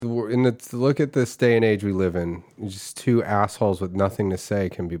look at this day and age we live in. Just two assholes with nothing to say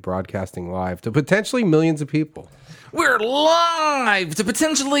can be broadcasting live to potentially millions of people. We're live to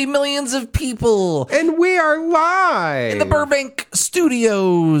potentially millions of people. And we are live In the Burbank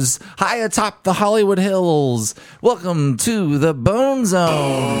studios, high atop the Hollywood Hills. Welcome to the Bone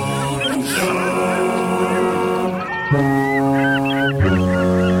Zone.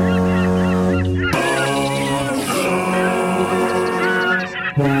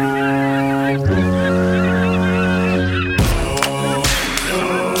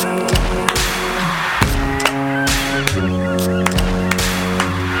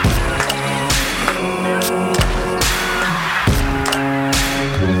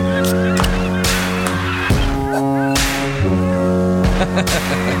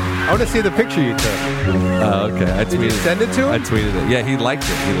 I want to see the picture you took. Oh, okay. Did you send it to him? I tweeted it. Yeah, he liked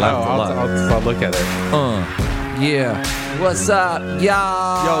it. He laughed a lot. I'll look at it. Yeah. What's up,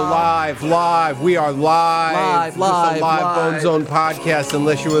 y'all? Yo, live. We are live. Live. This is a live Bone Zone podcast,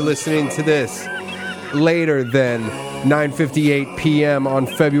 unless you were listening to this later than 9:58 p.m. on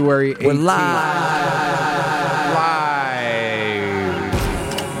February 18th. We're live.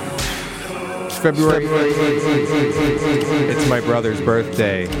 February 18th. It's my brother's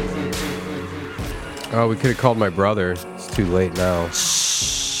birthday. Oh, we could have called my brother. It's too late now.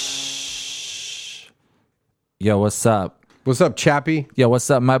 Yo, what's up? What's up, Chappie? Yo, what's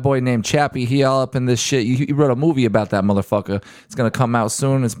up? My boy named Chappie. He all up in this shit. He wrote a movie about that motherfucker. It's gonna come out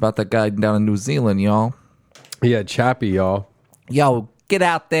soon. It's about that guy down in New Zealand, y'all. Yeah, Chappie, y'all. Yo, get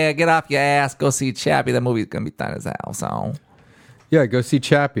out there. Get off your ass. Go see Chappie. That movie's gonna be fun as hell, so. Yeah, go see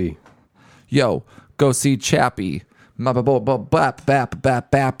Chappie. Yo, go see Chappie.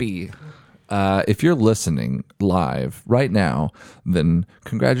 Bappy. If you're listening live right now, then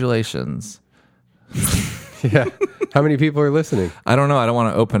congratulations. Yeah. How many people are listening? I don't know. I don't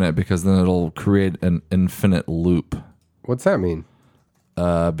want to open it because then it'll create an infinite loop. What's that mean?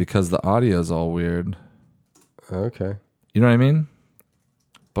 Because the audio is all weird. Okay. You know what I mean?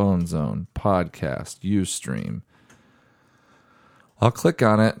 Bone Zone, podcast, Ustream. I'll click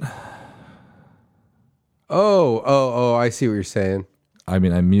on it. Oh, I see what you're saying. I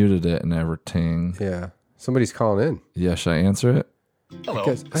mean, I muted it and everything. Yeah. Somebody's calling in. Yeah, should I answer it? Hello.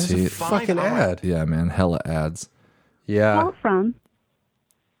 Because that's a fucking ad. Yeah, man, hella ads. Yeah. Call from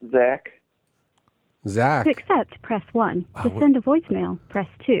Zach. Zach. to accept, press 1. To send a voicemail, press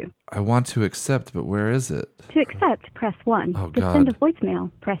 2. I want to accept, but where is it? To accept, press 1. Oh, to God. send a voicemail,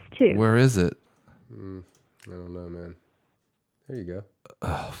 press 2. Where is it? I don't know, man. There you go.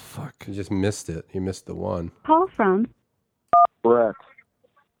 Oh, fuck. You just missed it. You missed the one. Call from Brett.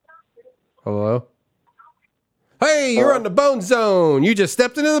 Hello? Hey, you're on the Bone Zone. You just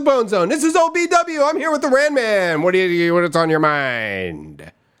stepped into the Bone Zone. This is OBW. I'm here with the Ran Man. What's on your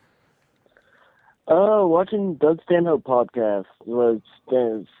mind? Watching Doug Stanhope podcast. It was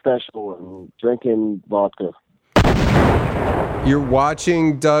special and drinking vodka. You're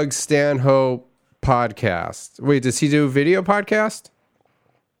watching Doug Stanhope podcast. Wait, does he do a video podcast?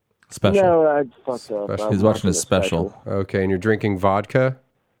 Special. No, I fucked up. Special. I'm He's watching a special. Okay, and you're drinking vodka?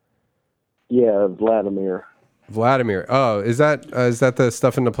 Yeah, Vladimir. Vladimir. Oh, is that the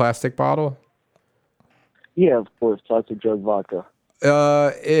stuff in the plastic bottle? Yeah, of course, plastic jug vodka.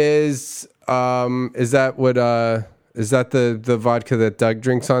 Is that what is that the vodka that Doug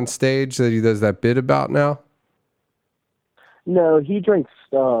drinks on stage that he does that bit about now? No, he drinks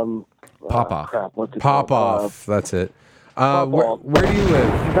Pop Off. Crap, what's it Pop called? Off. That's it. Pop Off. Where do you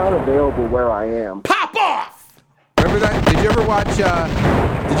live? He's not available where I am. Pop off. Remember that? Did you ever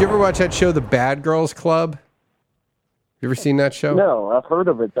watch that show, The Bad Girls Club? You ever seen that show? No, I've heard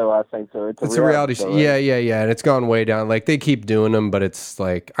of it though. I think so. It's a reality show. Right? Yeah, and it's gone way down. Like they keep doing them, but it's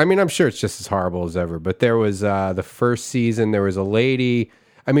like, I mean, I'm sure it's just as horrible as ever. But there was the first season. There was a lady.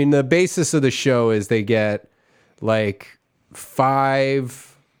 I mean, the basis of the show is they get like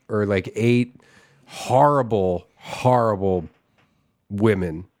 5 or like 8 horrible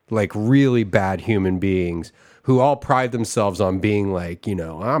women, like really bad human beings who all pride themselves on being like, you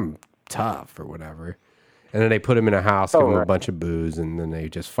know, I'm tough or whatever. And then they put him in a house, give him a bunch of booze, and then they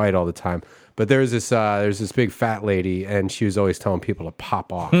just fight all the time. But there's this big fat lady, and she was always telling people to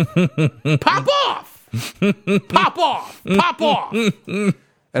pop off. Pop off! Pop off! Pop off! And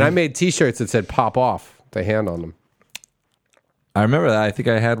I made T-shirts that said pop off, the hand on them. I remember that. I think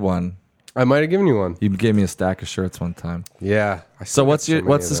I had one. I might have given you one. You gave me a stack of shirts one time. Yeah. So what's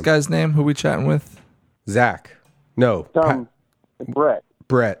this guy's name? Who we chatting with? Zach. No. Brett.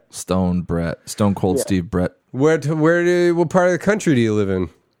 Brett. Stone Cold Yeah. Steve Brett. What part of the country do you live in?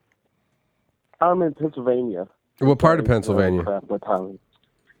 I'm in Pennsylvania. What part of Pennsylvania? Crap, what time?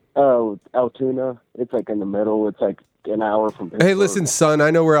 Oh, Altoona. It's like in the middle. It's like an hour from Pittsburgh. Hey, listen, son, I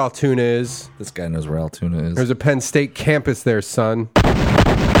know where Altoona is. This guy knows where Altoona is. There's a Penn State campus there, son.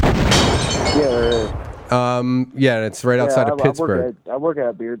 Yeah. Yeah, it's right outside of Pittsburgh. I work at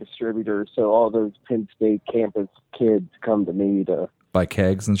a beer distributor, so all those Penn State campus kids come to me to buy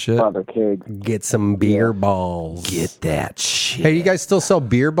kegs and shit. buy their kegs. Get some beer balls. Get that shit. Hey, you guys still sell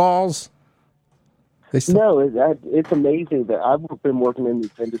beer balls? They still... No, it's amazing that I've been working in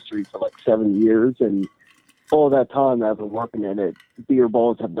this industry for like 7 years, and all that time I've been working in it, beer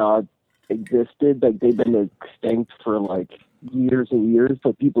balls have not existed. Like, they've been extinct for like years and years,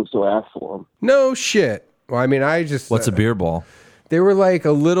 but people still ask for them. No shit. Well, I mean, I just... What's a beer ball? They were like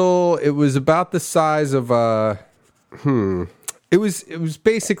a little... It was about the size of a... It was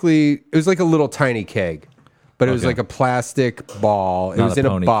basically... It was like a little tiny keg. But it was like a plastic ball. It Not was a in a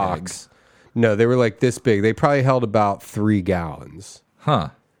pony box. No, they were like this big. They probably held about 3 gallons. Huh.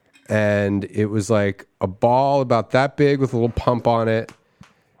 And it was like a ball about that big with a little pump on it.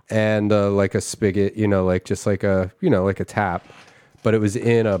 And like a spigot, like just like a, like a tap. But it was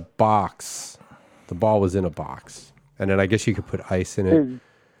in a box. The ball was in a box. And then I guess you could put ice in it.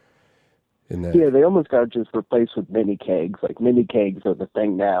 In there. Yeah, they almost got just replaced with mini kegs. Like, mini kegs are the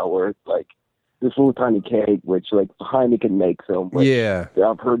thing now, where it's like this little tiny keg, which like Heineken makes them. Yeah.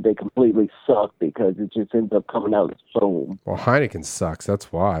 I've heard they completely suck because it just ends up coming out as foam. Well, Heineken sucks.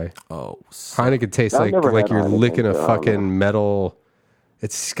 That's why. Oh, Heineken tastes I've never like had you're Heineken, licking a so I don't fucking metal.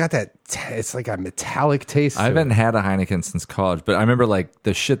 It's got that. It's like a metallic taste. I haven't had a Heineken since college, but I remember like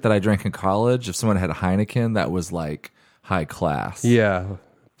the shit that I drank in college. If someone had a Heineken, that was like high class. Yeah,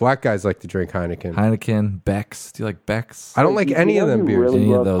 black guys like to drink Heineken. Heineken, Beck's. Do you like Beck's? I don't like any of them who beers. really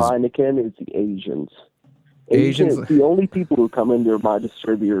Any of love those? Heineken is the Asians. Asians- The only people who come into my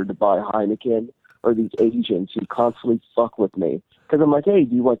distributor to buy Heineken are these Asians who constantly fuck with me. Because I'm like, hey,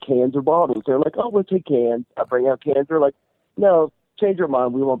 do you want cans or bottles? They're like, oh, we'll take cans. I bring out cans. They're like, no, change your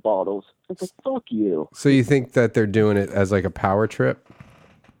mind. We want bottles. It's like, fuck you. So you think that they're doing it as like a power trip?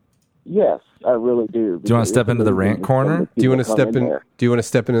 Yes, I really do. Do you want to step into the rant corner? Do you want to People step come in? there. Do you want to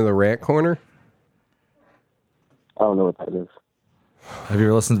step into the rant corner? I don't know what that is. Have you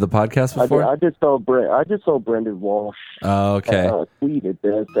ever listened to the podcast before? I just saw Brendan Walsh Oh, okay. tweeted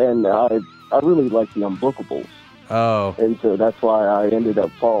this, and I really like the Unbookables, Oh, and so that's why I ended up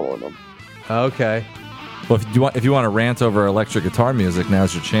following them. okay. Well, if you want to rant over electric guitar music,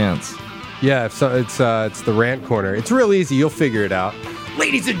 now's your chance. Yeah, it's the rant corner. It's real easy. You'll figure it out.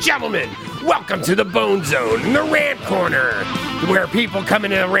 Ladies and gentlemen, welcome to the Bone Zone, the Rant Corner, where people come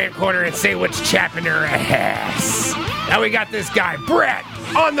into the Rant Corner and say what's chapping their ass. Now we got this guy, Brett,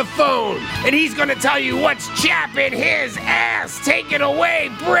 on the phone, and he's going to tell you what's chapping his ass. Take it away,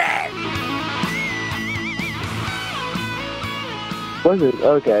 Brett. Was it?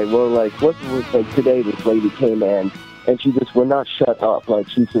 Okay, well, like, what was like today this lady came in, and she just would not shut up. Like,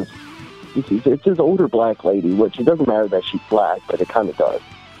 it's this older black lady, which it doesn't matter that she's black, but it kind of does.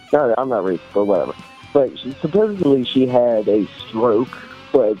 No, I'm not racist, but whatever. But supposedly she had a stroke,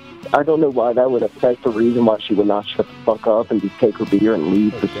 but I don't know why that would affect the reason why she would not shut the fuck up and just take her beer and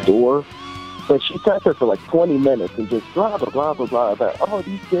leave the store. But she sat there for like 20 minutes and just blah, blah, blah, blah, blah, about, oh,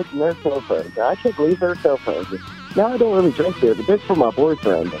 these kids and their cell phones. I can't believe their cell phones. Now I don't really drink beer, but this is for my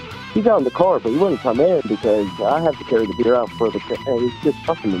boyfriend. He's out in the car, but he wouldn't come in because I have to carry the beer out for the... And it's just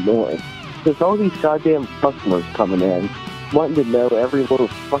fucking annoying. There's all these goddamn customers coming in, wanting to know every little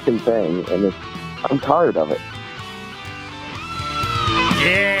fucking thing, and I'm tired of it.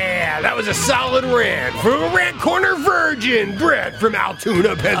 Yeah, that was a solid rant from a Rant Corner virgin, Brett from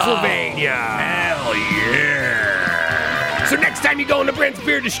Altoona, Pennsylvania. Hell yeah. So next time you go into Brent's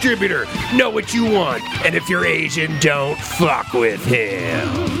beer distributor, know what you want. And if you're Asian, don't fuck with him.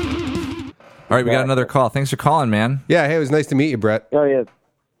 All right, we got another call. Thanks for calling, man. Yeah, hey, it was nice to meet you, Brett. Oh, yeah.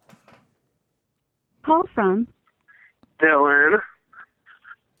 Call from Dylan.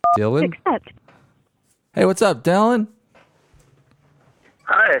 Dylan? accept. Hey, what's up, Dylan?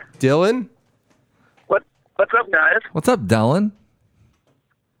 Hi. Dylan? What's up, guys? What's up, Dylan?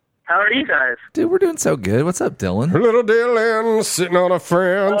 How are you guys? Dude, we're doing so good. What's up, Dylan? Little Dylan sitting on a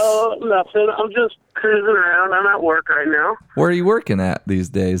fence. Oh, nothing. I'm just cruising around. I'm at work right now. Where are you working at these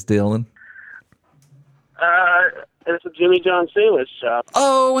days, Dylan? It's a Jimmy John sandwich shop.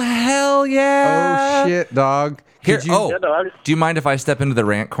 Oh, hell yeah. Oh, shit, dog. Here, Could you- oh, Yeah, dog. do you mind if I step into the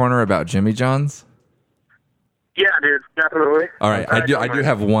rant corner about Jimmy John's? Yeah, dude, definitely. All right, I do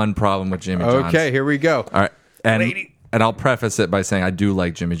have one problem with Jimmy John's. Okay, here we go. All right, and Lady. I'll preface it by saying I do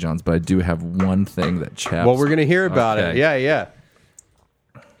like Jimmy John's, but I do have one thing that chaps. Well, we're going to hear about it. Okay. Yeah, yeah.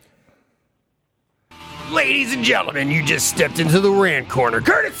 Ladies and gentlemen, you just stepped into the rant corner,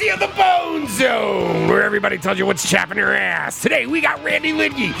 courtesy of the Bone Zone, where everybody tells you what's chapping their ass. Today, we got Randy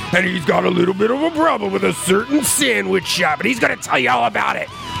Lidke, and he's got a little bit of a problem with a certain sandwich shop, and he's going to tell you all about it.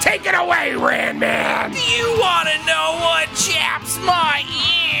 Take it away, Rand Man. Do you want to know what chaps my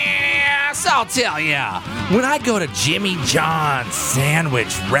ass? I'll tell ya. When I go to Jimmy John's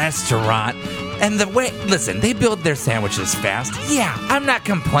sandwich restaurant, and listen, they build their sandwiches fast. Yeah, I'm not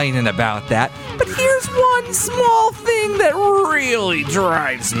complaining about that. But here's one small thing that really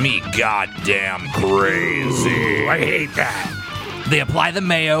drives me goddamn crazy. I hate that. They apply the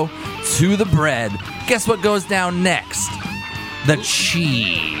mayo to the bread. Guess what goes down next? The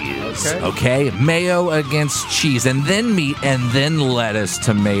cheese. Okay? Mayo against cheese, and then meat, and then lettuce,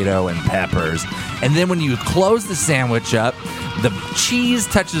 tomato, and peppers. And then when you close the sandwich up, the cheese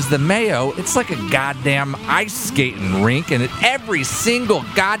touches the mayo. It's like a goddamn ice skating rink, and every single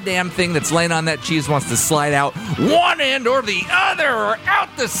goddamn thing that's laying on that cheese wants to slide out one end or the other or out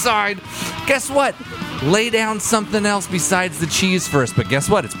the side. Guess what? Lay down something else besides the cheese first. But guess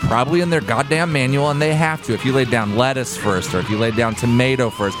what? It's probably in their goddamn manual, and they have to. If you laid down lettuce first, or if you laid down tomato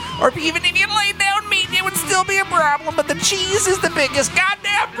first, or even if you laid down meat, it would still be a problem. But the cheese is the biggest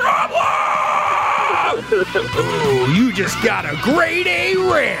goddamn problem! Ooh, you just got a grade A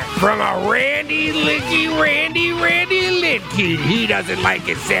rant from a Randy Lidke. He doesn't like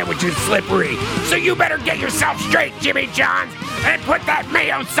his sandwiches slippery. So you better get yourself straight, Jimmy John's, and put that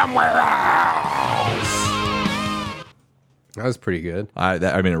mayo somewhere else. That was pretty good. I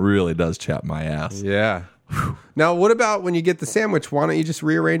mean, it really does chap my ass. Yeah. Now, what about when you get the sandwich? Why don't you just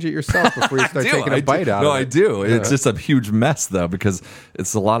rearrange it yourself before you start taking a bite out of it? No, I do. Yeah. It's just a huge mess, though, because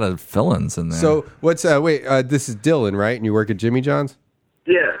it's a lot of fillings in there. So, what's, this is Dylan, right? And you work at Jimmy John's?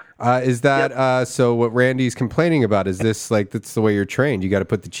 Yeah. Is that, so what Randy's complaining about, is this, like, that's the way you're trained? You got to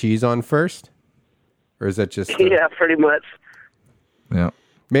put the cheese on first? Or is that just... Yeah, pretty much. Yeah.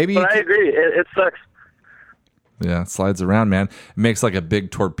 Maybe. But I agree. It sucks. Yeah, it slides around, man. It makes like a big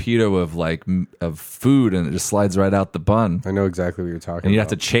torpedo of food, and it just slides right out the bun. I know exactly what you're talking about. And you have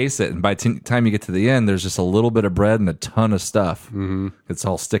to chase it, and by the time you get to the end, there's just a little bit of bread and a ton of stuff. Mm-hmm. It's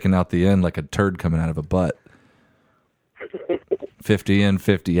all sticking out the end like a turd coming out of a butt. 50 in,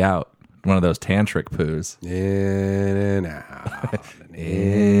 50 out. One of those tantric poos. In and out.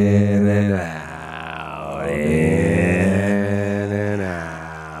 In and out. In and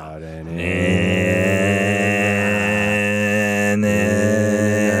out. And in.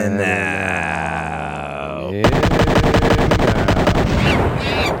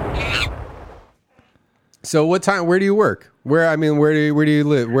 So what time? Where do you work? Where do you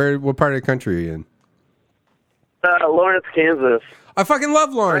live? What part of the country are you in? Lawrence, Kansas. I fucking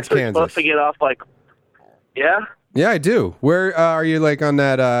love Lawrence, Kansas. Kansas. Supposed to get off yeah. Yeah, I do. Where are you? Like on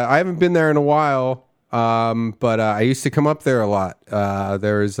that? I haven't been there in a while, but I used to come up there a lot.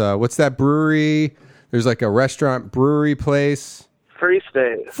 There's what's that brewery? There's like a restaurant brewery place. Free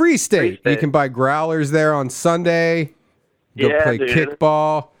State. Free State. You can buy growlers there on Sunday. Go play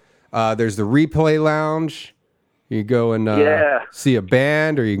kickball. There's the Replay Lounge. You go and see a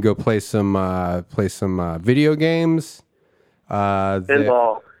band, or you can go play some video games.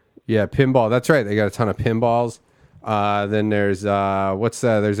 Pinball. Pinball. That's right. They got a ton of pinballs. Then there's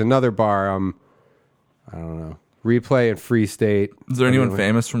there's another bar. I don't know. Replay and Free State. Is there anyone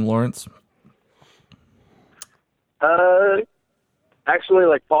famous from Lawrence? Actually,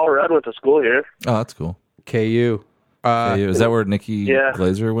 like Paul Rudd went to school here. Oh, that's cool. KU. Is that where Nikki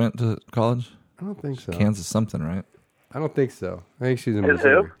Glaser went to college? I don't think so. Kansas something, right? I don't think so. I think she's in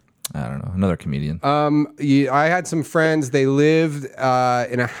Missouri. I don't know. Another comedian. I had some friends. They lived in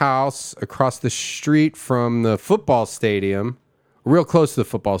a house across the street from the football stadium, real close to the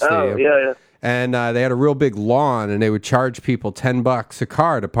football stadium. Oh, yeah. And they had a real big lawn, and they would charge people $10 a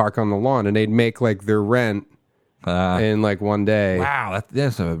car to park on the lawn, and they'd make like their rent in like one day. Wow,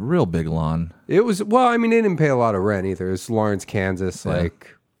 that's a real big lawn. It was, well, I mean, they didn't pay a lot of rent either. It's Lawrence, Kansas,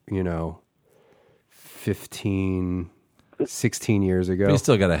 15, 16 years ago. But you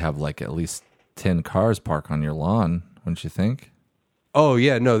still got to have like at least 10 cars parked on your lawn, wouldn't you think? Oh,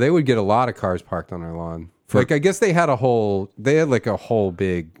 yeah, no, they would get a lot of cars parked on their lawn. I guess they had a whole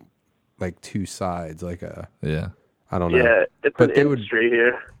big, like two sides, I don't know. Yeah, it's an industry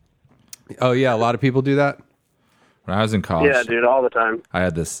here. Oh, yeah, a lot of people do that? When I was in college, yeah, dude, all the time.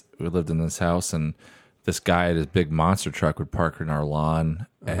 We lived in this house, and this guy at his big monster truck would park in our lawn,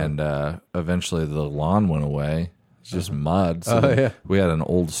 and eventually the lawn went away. It's just mud. So we had an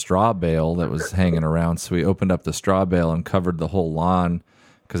old straw bale that was hanging around, so we opened up the straw bale and covered the whole lawn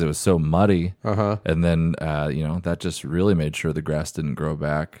because it was so muddy. And then, that just really made sure the grass didn't grow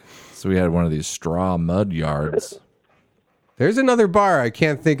back. So we had one of these straw mud yards. There's another bar I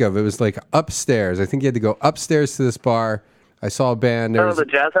can't think of. It was like upstairs. I think you had to go upstairs to this bar. I saw a band. There Oh, was, the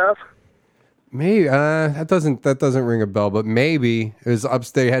Jazz House? maybe that doesn't ring a bell, but maybe it was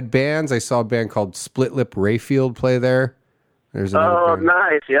upstairs. They had bands. I saw a band called Split Lip Rayfield play there. There's another Oh, band.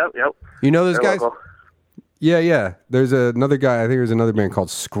 nice. Yep. You know those They're guys? local. Yeah. There's another guy. I think there was another band called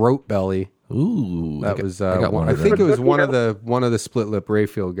Scrote Belly. Ooh, That was I got one I of think them. it was one of the Split Lip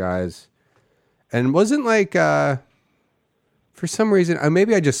Rayfield guys, and wasn't like for some reason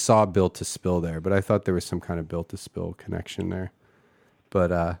maybe I just saw Built to Spill there, but I thought there was some kind of Built to Spill connection there.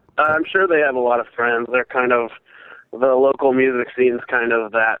 But I'm sure they have a lot of friends. They're kind of the local music scene's kind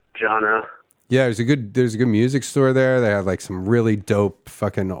of that genre. yeah, there's a good music store there. They have like some really dope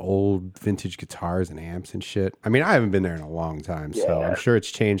fucking old vintage guitars and amps and shit. I mean, I haven't been there in a long time, so I'm sure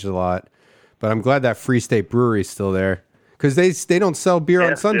it's changed a lot. But I'm glad that Free State Brewery's still there because they don't sell beer on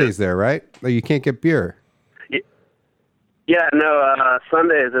Yes, Sundays there, right? Like you can't get beer. Yeah, no,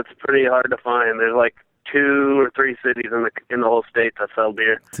 Sundays it's pretty hard to find. There's like 2 or 3 cities in the whole state that sell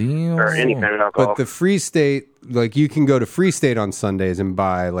beer Damn. or any kind of alcohol. But the Free State, like you can go to Free State on Sundays and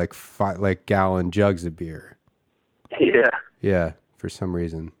buy like gallon jugs of beer. Yeah. Yeah, for some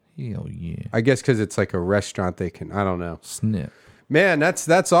reason. Hell yeah. I guess because it's like a restaurant, they can. I don't know. Snip. Man,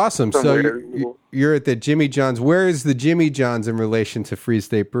 that's awesome. So you're at the Jimmy John's. Where is the Jimmy John's in relation to Free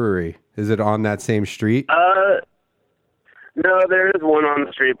State Brewery? Is it on that same street? No, there is one on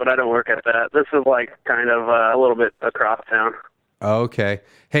the street, but I don't work at that. This is like kind of a little bit across town. Oh, okay.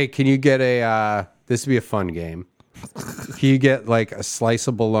 Hey, can you get this would be a fun game. Can you get like a slice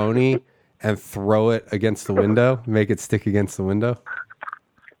of bologna and throw it against the window? Make it stick against the window?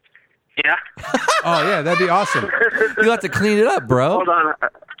 Yeah. Oh, yeah, that'd be awesome. You have to clean it up, bro. Hold on.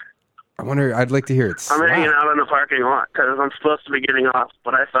 I wonder, I'd like to hear it I'm slap. hanging out in the parking lot because I'm supposed to be getting off,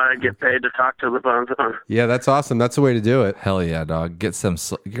 but I thought I'd get paid to talk to the Bone Zone. Yeah, that's awesome. That's the way to do it. Hell yeah, dog. Get some.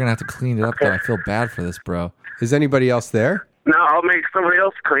 You're gonna have to clean it up. Though. I feel bad for this, bro. Is anybody else there? No, I'll make somebody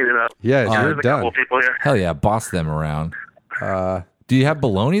else clean it up. Yeah, There's you're a done. couple people here. Hell yeah, boss them around. Do you have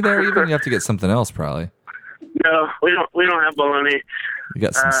bologna there? Even you have to get something else, probably. No, we don't have bologna. You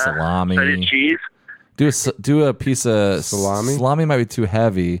got some salami. Shredded cheese. Do a piece of Salami? Salami might be too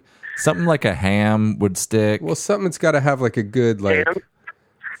heavy. Something like a ham would stick. Well, something that's got to have like a good, Ham?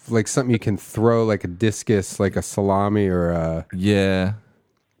 like something you can throw, like a discus, like a salami or Yeah.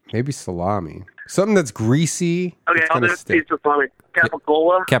 maybe salami. Something that's greasy. Okay, that's I'll gonna do a stick. piece of salami.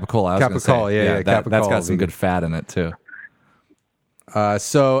 Capicola. Capicola. I was gonna say. Capicola, yeah, that's Capicola got would some be good fat in it too.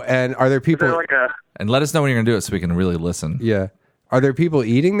 So, and are there Is people? there like a... And let us know when you're gonna do it so we can really listen. Yeah, are there people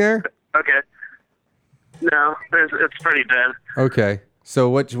eating there? Okay. No, it's pretty dead. Okay. So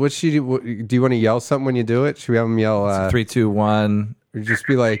what should you do? You want to yell something when you do it? Should we have them yell? 3, 2, 1. Or just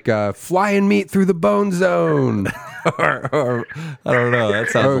be like, flying meat through the bone zone. or I don't know. That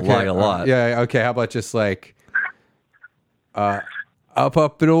sounds like a lot. Yeah. Okay. How about just like, up,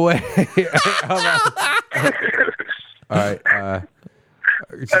 and away. All right.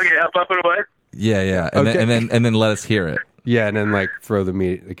 Okay, up and away. Yeah. And, Okay. then let us hear it. Yeah, and then like throw the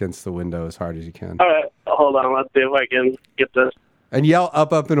meat against the window as hard as you can, All right, hold on. Let's see if I can get this. and yell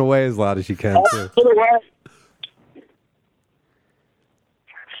up, and away as loud as you can too. Up and away. Did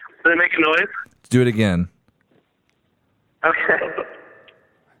it make a noise? Do it again. Okay.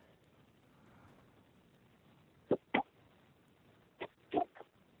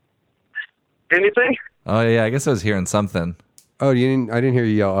 Anything? Oh yeah, I guess I was hearing something. Oh, I didn't hear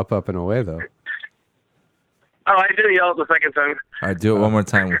you yell up, and away though. Oh, I didn't yell the second time. All right, do it one more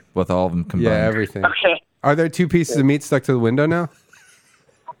time with all of them combined. Yeah, everything. Okay. Are there 2 pieces of meat stuck to the window now?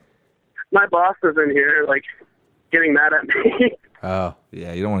 My boss is in here, like, getting mad at me. Oh,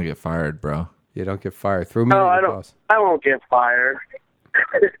 Yeah, you don't want to get fired, bro. you don't get fired. Throw me No, at I your don't. boss. I won't get fired.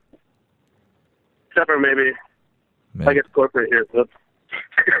 Except for maybe Man. I get corporate here. So.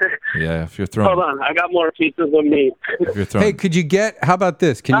 Yeah, if you're throwing, Hold on, I got more pieces of meat. if you're throwing, Hey, could you get? How about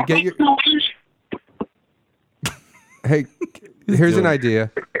this? Can you get your? Hey, here's an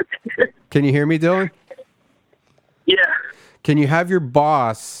idea. Can you hear me, Dylan? Yeah. Can you have your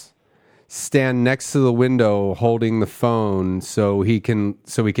boss stand next to the window holding the phone so we can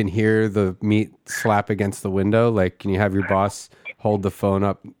hear the meat slap against the window? Like, can you have your boss hold the phone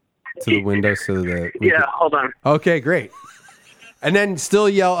up to the window so that we Yeah, hold on. Okay, great. And then still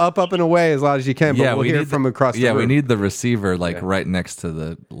yell up, and away as loud as you can, but we'll hear need from across the Yeah, room. we need the receiver right next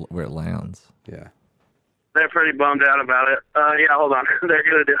to where it lands. Yeah. They're pretty bummed out about it. Yeah, hold on. They're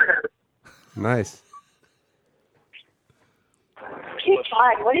going to do it. Nice.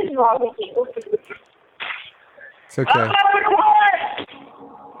 God, what is wrong with you? It's okay.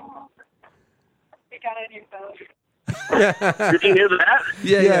 got a new phone. Did you hear that?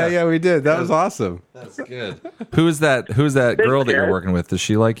 Yeah, we did. That was awesome. That's good. Who's that girl that you're working with? Does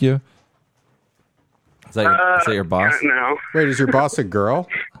she like you? Is that your boss? No. Wait, is your boss a girl?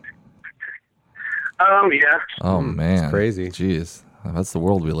 Yeah. Oh man, crazy. Jeez, that's the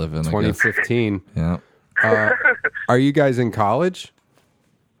world we live in. 2015. Yeah. Are you guys in college?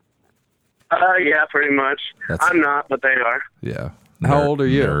 Yeah, pretty much. I'm not, but they are. Yeah. How old are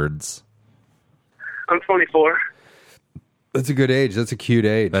you? Nerds. I'm 24. That's a good age. That's a cute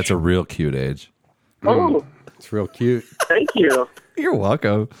age. That's a real cute age. Oh, It's real cute. thank you. You're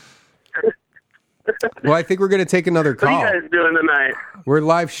welcome. Well, I think we're going to take another What are call. you guys doing tonight? We're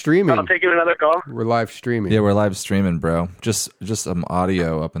live streaming. I'll take another call. We're live streaming. Yeah, we're live streaming, bro. Just some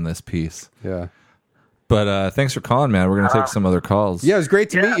audio up in this piece. Yeah. But thanks for calling, man. We're gonna take some other calls. Yeah, it was great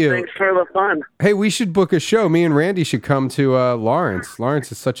to meet you. Thanks for the fun. Hey, we should book a show. Me and Randy should come to Lawrence.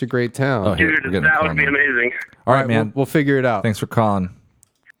 Lawrence is such a great town. Oh, here, Dude, we're getting a that call would be now. amazing. All right, man. We'll figure it out. Thanks for calling.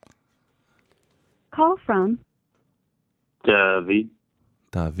 Call from David.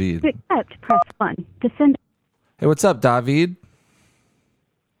 David. to accept, press 1. To send Hey, what's up, David?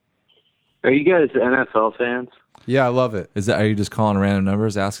 Are you guys NFL fans? Yeah, I love it. Are you just calling random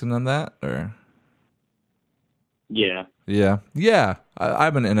numbers, asking them that, or? Yeah. Yeah.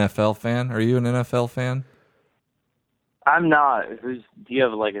 I'm an NFL fan. Are you an NFL fan? I'm not. Do you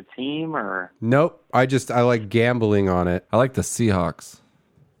have like a team or? Nope. I like gambling on it. I like the Seahawks.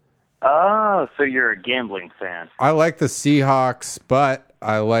 Oh, so you're a gambling fan. I like the Seahawks, but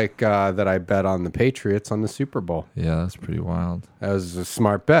I like that I bet on the Patriots on the Super Bowl. Yeah, that's pretty wild. That was a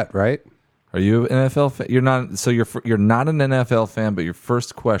smart bet, right? Are you an NFL fan? You're not. So you're not an NFL fan, but your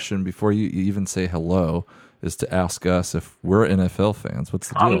first question before you even say hello is to ask us if we're NFL fans. What's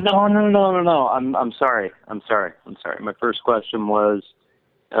the deal? No. I'm sorry. My first question was,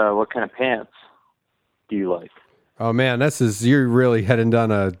 what kind of pants do you like? Oh man, you're really heading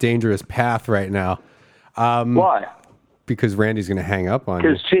down a dangerous path right now. Why? Because Randy's going to hang up on you.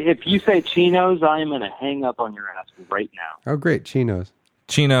 Because if you say chinos, I am going to hang up on your ass right now. Oh great, Chinos.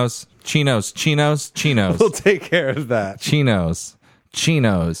 Chinos. We'll take care of that. Chinos.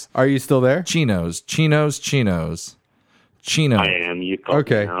 Are you still there? Chinos. I am. You called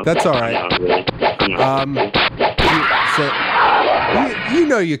Okay, me out. that's all right. I'm not. You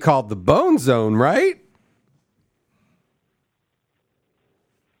know you called the Bone Zone, right?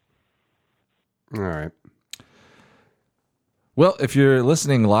 All right. Well, if you're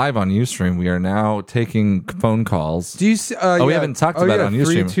listening live on Ustream, we are now taking phone calls. Do you? We haven't talked about it on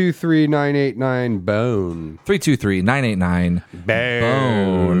Ustream. 323-989-BONE. 323-989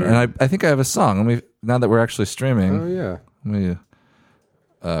 BONE. And I think I have a song. Now that we're actually streaming. Oh yeah. Let me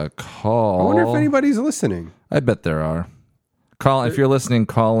call. I wonder if anybody's listening. I bet there are. If you're listening,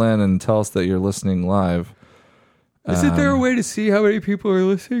 call in and tell us that you're listening live. Isn't there a way to see how many people are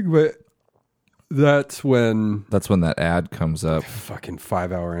listening? But that's when that ad comes up. fucking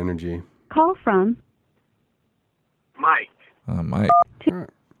 5-hour energy. call from Mike. Mike.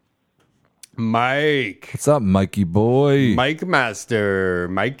 Mike. What's up, Mikey boy? Mike Master.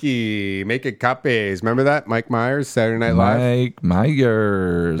 Mikey. Making copies. Remember that? Mike Myers, Saturday Night Live? Mike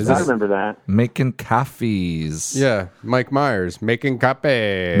Myers. I remember that. Making coffees. Yeah, Mike Myers. Making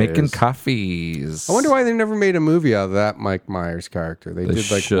copies. Making coffees. I wonder why they never made a movie out of that Mike Myers character. They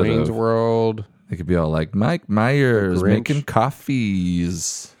did like should've. Wayne's World. They could be all like, Mike Myers The Grinch. making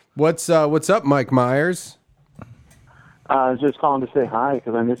coffees. What's up, Mike Myers? I was just calling to say hi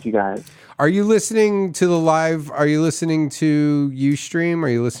because I miss you guys. Are you listening to the live? Are you listening to Ustream? Are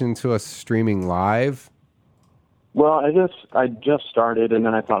you listening to us streaming live? Well, I just started and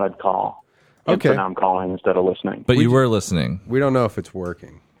then I thought I'd call. And Okay. so now I'm calling instead of listening. But you were listening. We don't know if it's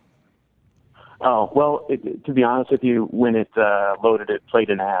working. Oh, well, to be honest with you, when it loaded, it played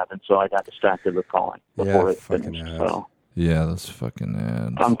an ad, and so I got distracted with calling before it fucking finished. ads. So Yeah, those fucking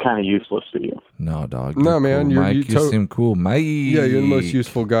ads. I'm kind of useless to you. No, dog. No, you're man, cool. you're- Mike, you you seem cool. Mike. Yeah, you're the most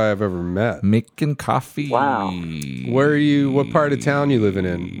useful guy I've ever met. Making coffee. Wow. Where are you? What part of town you living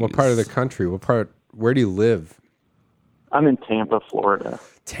in? What part of the country? Where do you live? I'm in Tampa, Florida.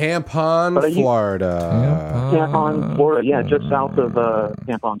 Tampon, But Florida. Tampon, Florida, yeah, just south of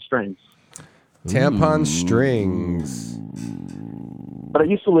Tampon Springs. Tampon strings. But I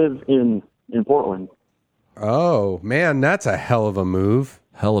used to live in Portland. Oh man, that's a hell of a move.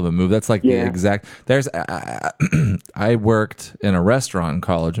 Hell of a move. That's like the Yeah. exact. There's. I worked in a restaurant in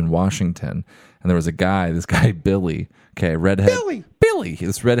college in Washington, and there was a guy. This guy Billy. Okay, redhead. Billy.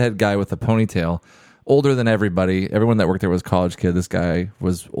 This redhead guy with a ponytail. older than everybody. Everyone that worked there was a college kid. This guy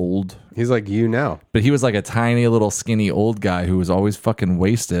was old. He's like you now. But he was like a tiny little skinny old guy who was always fucking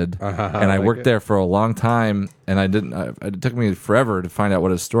wasted. And I worked there for a long time, and it took me forever to find out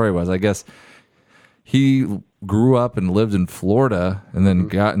what his story was. I guess he grew up and lived in Florida and then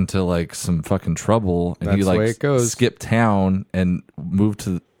got into like some fucking trouble, and he That's the way like it goes. skipped town and moved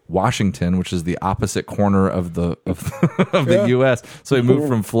to Washington, which is the opposite corner of the the U.S. So he moved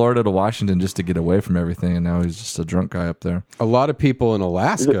from Florida to Washington just to get away from everything, and now he's just a drunk guy up there. A lot of people in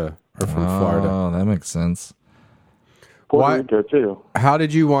Alaska are from Florida. Oh, that makes sense. Puerto Rico, too. How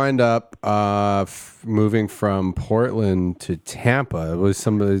did you wind up moving from Portland to Tampa?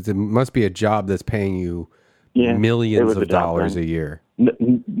 It must be a job that's paying you millions of dollars a year.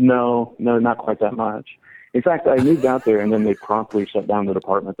 No, not quite that much. In fact, I moved out there, and then they promptly shut down the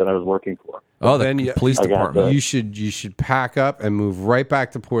department that I was working for. Oh, the police department. You should pack up and move right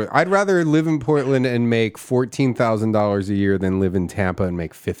back to Portland. I'd rather live in Portland and make $14,000 a year than live in Tampa and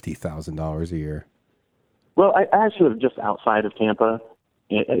make $50,000 a year. Well, I actually live just outside of Tampa.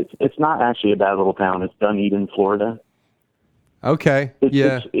 It's not actually a bad little town. It's Dunedin, Florida. Okay.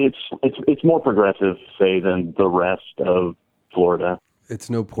 It's more progressive, say, than the rest of Florida. It's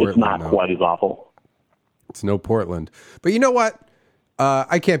no Portland. It's not quite as awful. It's no Portland. But you know what?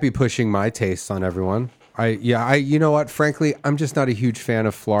 I can't be pushing my tastes on everyone. You know what? Frankly, I'm just not a huge fan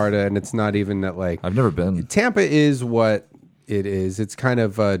of Florida, and it's not even that like I've never been. Tampa is what it is. It's kind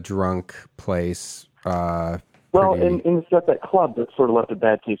of a drunk place. And it's got that club that sort of left a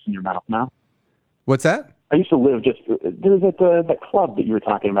bad taste in your mouth now. What's that? I used to live there was that club that you were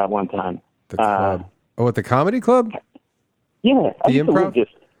talking about one time. The club. At the comedy club? Yeah. I The used to Improv? live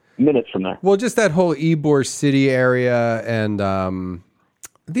just minutes from there. Well, just that whole Ybor City area and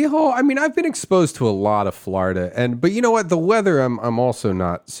the whole. I mean, I've been exposed to a lot of Florida, but you know what? The weather, I'm also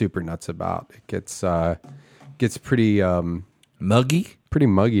not super nuts about. It gets pretty muggy. Pretty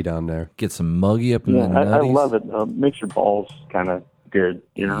muggy down there. Get some muggy up in the nutties. I love it. Makes your balls kind of good,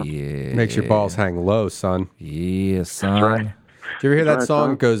 you know. Yeah. Makes your balls hang low, son. Yeah, son. Right. Do you ever hear that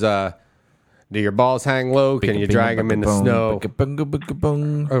song? It goes, do your balls hang low? Can you drag them in the snow?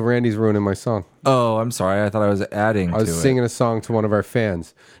 Oh, Randy's ruining my song. Oh, I'm sorry. I thought I was adding to it. I was singing a song to one of our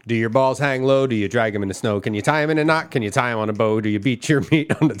fans. Do your balls hang low? Do you drag them in the snow? Can you tie them in a knot? Can you tie them on a bow? Do you beat your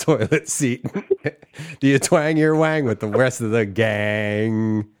meat on the toilet seat? Do you twang your wang with the rest of the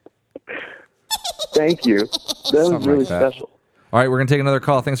gang? Thank you. That was really special. All right, we're going to take another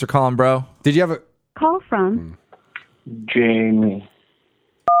call. Thanks for calling, bro. Did you have a call from Jamie?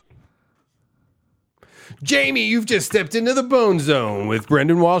 Jamie, you've just stepped into the Bone Zone with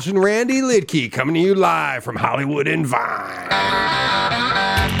Brendan Walsh and Randy Lidke coming to you live from Hollywood and Vine.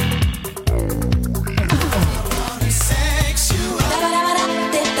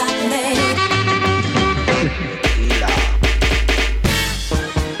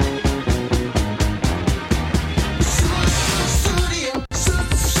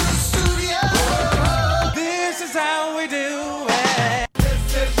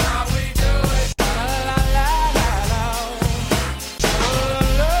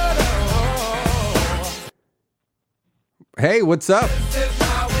 Hey, what's up?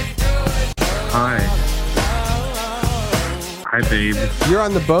 Hi. Hi, babe. You're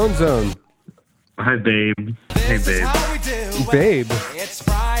on the Bone Zone. Hi, babe. Hey, babe. Babe.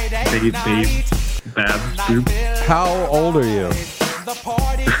 Babe. Babs group. How old are you?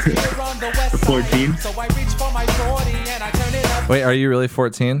 14. Wait, are you really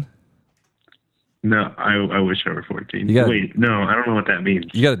 14? No, I wish I were 14. You got- Wait, no, I don't know what that means.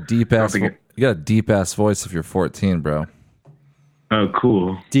 You got a deep ass. think You got a deep ass voice if you're 14, bro. Oh,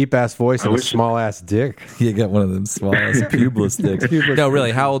 cool. Deep ass voice and a wish- small ass dick. You got one of them small ass pubeless dicks. No,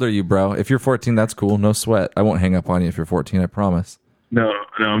 really. How old are you, bro? If you're 14, that's cool. No sweat. I won't hang up on you if you're 14. I promise. No,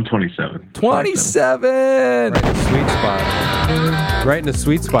 I'm 27. 27. Right in the sweet spot. Right in the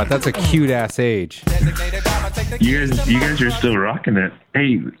sweet spot. That's a cute ass age. You guys are still rocking it.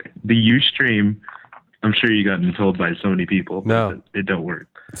 Hey, the Ustream, I'm sure you gotten told by so many people. But No. it don't work.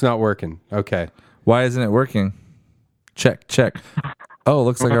 It's not working. Okay. Why isn't it working? Check. Oh,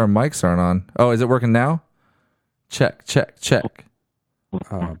 looks like our mics aren't on. Oh, is it working now? Check.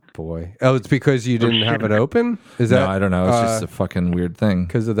 Oh boy. Oh, it's because you didn't have it open? Is that No, I don't know. It's just a fucking weird thing.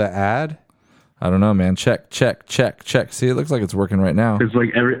 because of the ad? I don't know, man. Check. See, it looks like it's working right now. It's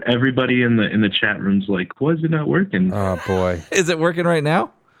like everybody in the chat room's like, why is it not working? Oh boy. Is it working right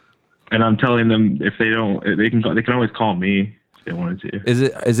now? And I'm telling them if they don't, they can always call me if they wanted to.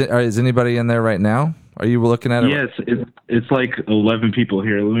 Is anybody in there right now? Are you looking at it? Yes, it's like 11 people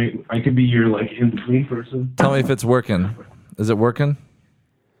here. I could be your like in between person. Tell me if it's working. Is it working?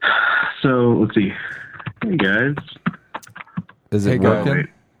 So let's see. Hey guys. Is it working? Wait.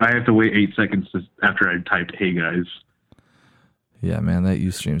 I have to wait 8 seconds after I typed "Hey guys." Yeah, man, that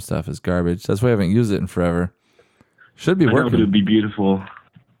Ustream stuff is garbage. That's why I haven't used it in forever. Should be I know, working. but it'd be beautiful.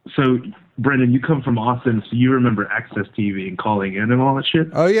 So, Brendan, you come from Austin, so you remember Access TV and calling in and all that shit?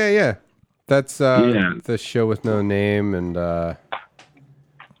 Oh, yeah. That's the show with no name and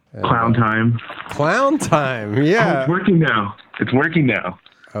Clown Time. Clown Time, yeah. Oh, it's working now. It's working now.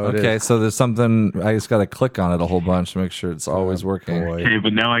 Oh, it Okay, is. so there's something, I just got to click on it a whole bunch to make sure it's always working. boy. Okay,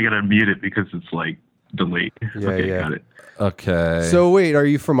 but now I gotta mute it because it's like delayed. Yeah, okay, yeah. got it. Okay. So wait, are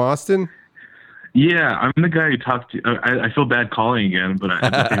you from Austin? Yeah, I'm the guy who talked to. I feel bad calling again, but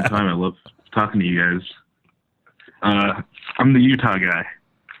at the same time, I love talking to you guys. I'm the Utah guy.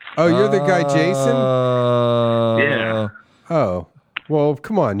 Oh, you're the guy, Jason? Yeah. Oh, well,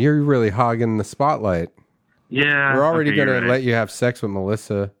 come on. You're really hogging the spotlight. Yeah. We're already okay, going you're to right. let you have sex with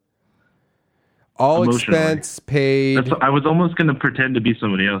Melissa. All Emotionally. expense paid. I was almost going to pretend to be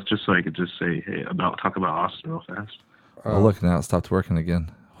somebody else just so I could just say, hey, talk about Austin real fast. Oh, look, now it stopped working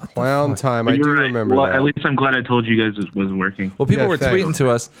again. Clown Time. But I do you're right. remember well, that. at least I'm glad I told you guys it wasn't working. Well, people Yeah, were thanks. tweeting to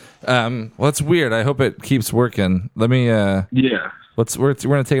us. Well, it's weird. I hope it keeps working. Let me. Yeah. We're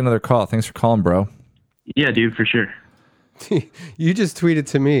gonna take another call. Thanks for calling, bro. Yeah, dude, for sure. You just tweeted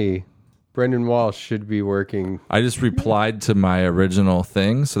to me. Brendan Walsh should be working. I just replied to my original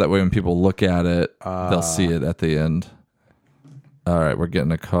thing, so that way when people look at it, they'll see it at the end. All right, we're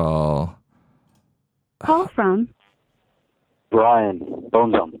getting a call. Call from. Brian,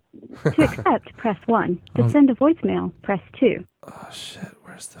 Bone Zone. To accept, press 1. To send a voicemail, press 2. Oh shit!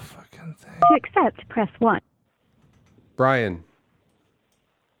 Where's the fucking thing? To accept, press 1. Brian.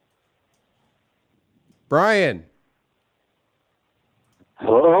 Brian.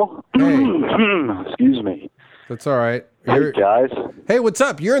 Hello? Hey. Excuse me. That's all right. Hey, guys. Hey, what's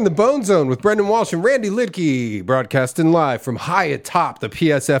up? You're in the Bone Zone with Brendan Walsh and Randy Lidke, broadcasting live from high atop the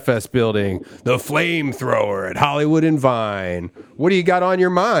PSFS building, the Flamethrower at Hollywood and Vine. What do you got on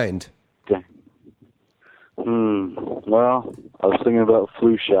your mind? Okay. Well, I was thinking about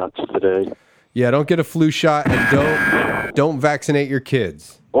flu shots today. Yeah, don't get a flu shot and don't vaccinate your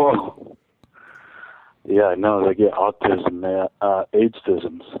kids. Oh. Yeah, I know. They get autism,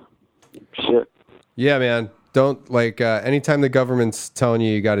 AIDS-tisms. Shit. Yeah, man. Don't, anytime the government's telling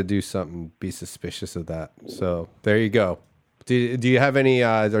you got to do something, be suspicious of that. So, there you go. Do you have any,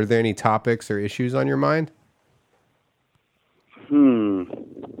 are there any topics or issues on your mind? I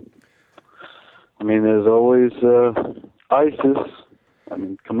mean, there's always ISIS. I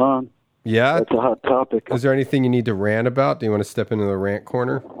mean, come on. Yeah? That's a hot topic. Is there anything you need to rant about? Do you want to step into the rant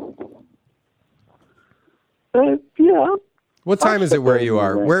corner? Yeah. What time is it where you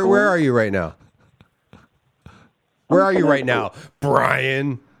are? Where are you right now? Where are you right now,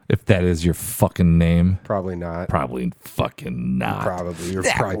 Brian? If that is your fucking name, Probably not. probably fucking not. Probably. Your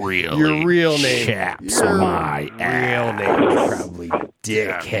really your real name. chaps Your my real name is probably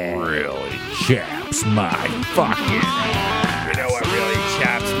Dickhead. Really chaps my fucking. You know what really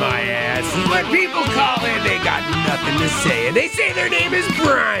chaps my ass is when people call in, they got nothing to say, and they say their name is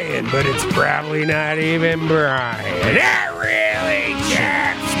Brian, but it's probably not even Brian. That really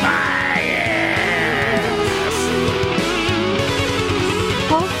chaps my ass.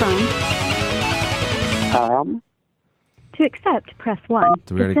 Call from. Tom? To accept, press 1.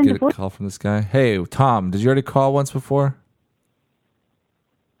 Did we To already send get a voice- call from this guy? Hey, Tom, did you already call once before?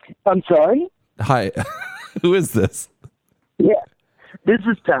 I'm sorry? Hi. Who is this? Yeah. This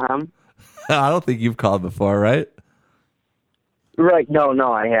is Tom. I don't think you've called before, right? Right. No,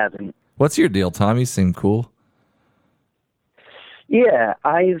 I haven't. What's your deal, Tom? You seem cool. Yeah,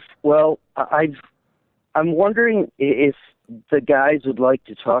 I'm wondering if the guys would like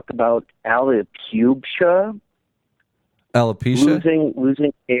to talk about alopecia. Alopecia?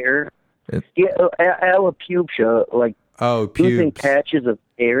 Losing hair. It- Yeah, alopecia, like losing pubes. patches of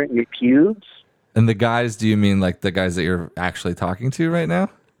hair in your pubes. And the guys, do you mean like the guys that you're actually talking to right now?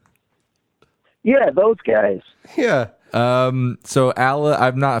 Yeah, those guys. Yeah. So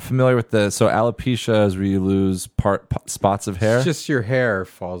I'm not familiar with this. So alopecia is where you lose spots of hair. It's just your hair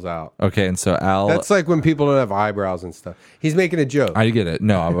falls out. Okay, and so That's like when people don't have eyebrows and stuff. He's making a joke. I get it.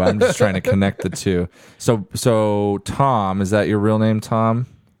 No, I'm just trying to connect the two. So Tom, is that your real name, Tom?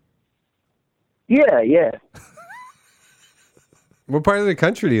 Yeah. What part of the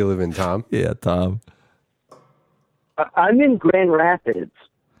country do you live in, Tom? Yeah, Tom. I'm in Grand Rapids.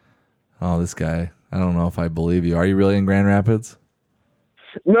 Oh, this guy. I don't know if I believe you. Are you really in Grand Rapids?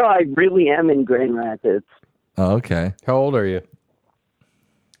 No, I really am in Grand Rapids. Oh, okay. How old are you?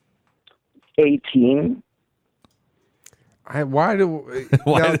 18. Why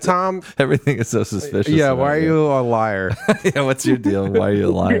now, Tom? Everything is so suspicious. Yeah, why are you a liar? Yeah, what's your deal? Why are you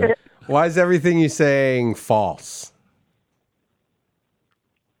a liar? Why is everything you saying false?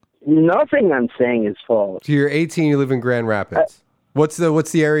 Nothing I'm saying is false. So you're 18. You live in Grand Rapids. What's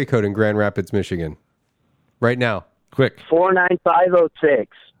the area code in Grand Rapids, Michigan? Right now, quick.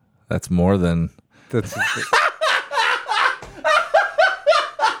 49506. That's more than. That's.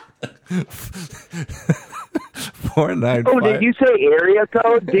 495. Oh, did you say area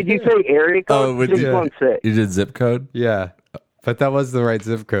code? Did you say area code? Oh, 616. You did zip code? Yeah, but that was the right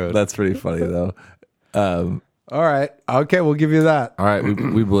zip code. That's pretty funny though. All right. Okay, we'll give you that. All right,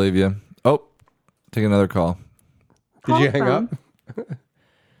 we believe you. Oh, take another call. Did you hang up?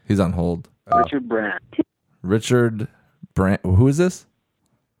 He's on hold. Richard Brandt. Richard Brandt. Who is this?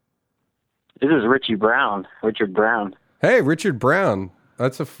 This is Richie Brown. Richard Brown. Hey, Richard Brown.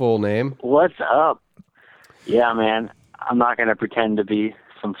 That's a full name. What's up? Yeah, man. I'm not going to pretend to be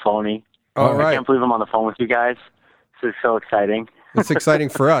some phony. All right. I can't believe I'm on the phone with you guys. This is so exciting. It's exciting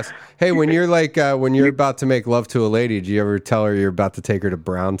for us. Hey, when you're when you're about to make love to a lady, do you ever tell her you're about to take her to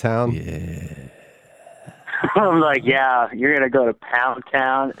Browntown? Yeah. I'm like, yeah, you're going to go to Pound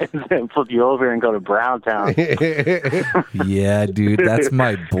Town and then flip you over and go to Browntown. Yeah, dude, that's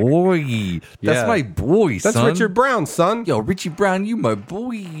my boy. That's my boy, son. That's Richard Brown, son. Yo, Richie Brown, you my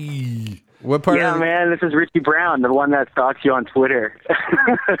boy. What part yeah, man, this is Richie Brown, the one that stalks you on Twitter.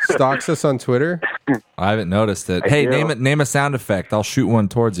 Stalks us on Twitter? I haven't noticed it. Hey, name a sound effect. I'll shoot one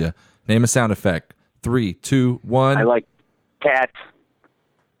towards you. Name a sound effect. 3, 2, 1. I like cats.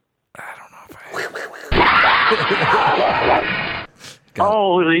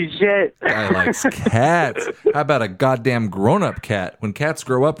 Holy shit. Guy likes cats. How about a goddamn grown-up cat? When cats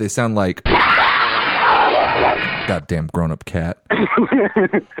grow up, they sound like goddamn grown-up cat.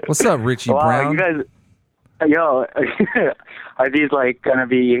 What's up, Richie Brown? You guys, are these like going to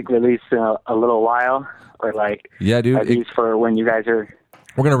be released in a little while? Or like, yeah, dude. Are these for when you guys are...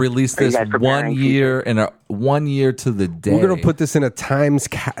 We're going to release this 1 year and 1 year to the day. We're going to put this in a time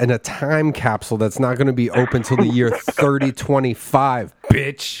capsule that's not going to be open till the year 3025,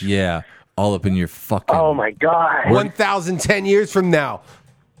 bitch. Yeah, all up in your fucking... Oh, my God. 1,010 years from now,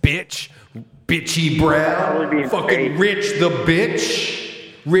 bitch. Bitchy Brown. Fucking Rich the bitch.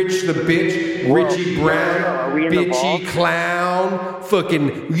 Rich the bitch. Richie Brown. Bitchy clown.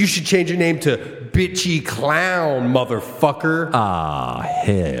 Fucking, you should change your name to Bitchy Clown, motherfucker. Ah,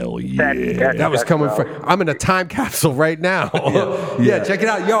 hell yeah. That was coming from... I'm in a time capsule right now. Yeah, check it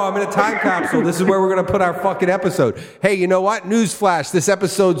out. Yo, I'm in a time capsule. This is where we're going to put our fucking episode. Hey, you know what? Newsflash. This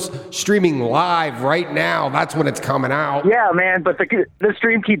episode's streaming live right now. That's when it's coming out. Yeah, man, but the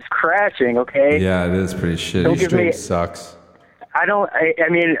stream keeps crashing, okay? Yeah, it is pretty shitty. The stream sucks.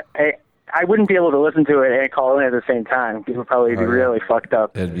 I wouldn't be able to listen to it and call in at the same time. It would probably be really fucked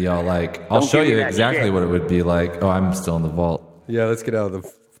up. It'd be all like, I'll show you exactly what it would be like. Oh, I'm still in the vault. Yeah, let's get out of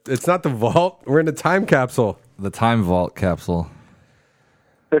the... It's not the vault. We're in a time capsule. The time vault capsule.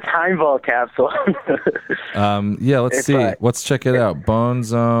 The time vault capsule. Yeah, let's see. Let's check it out. Bone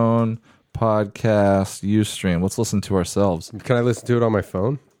Zone, podcast, Ustream. Let's listen to ourselves. Can I listen to it on my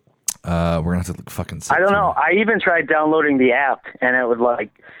phone? We're going to have to fucking... I don't know. I even tried downloading the app, and it would like...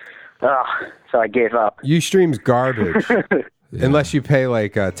 so I gave up. Ustream's garbage. Unless you pay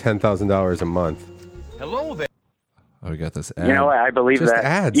like $10,000 a month. Hello there. Oh, we got this ad. You know what? I believe Just that.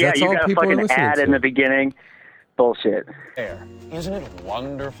 ads. Yeah, That's you all got a people are fucking listening ad to. in the beginning. Bullshit. Isn't it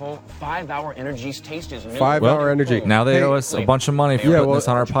wonderful? 5 Hour Energy's taste is new. 5 Hour Energy. Now they owe us a bunch of money for putting this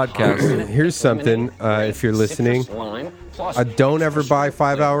on our podcast. Here's something, if you're listening. Don't ever buy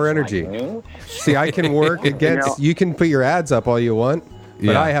 5 Hour Energy. See, I can work against... You can put your ads up all you want,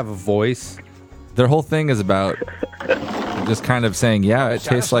 but I have a voice. Their whole thing is about just kind of saying, yeah, it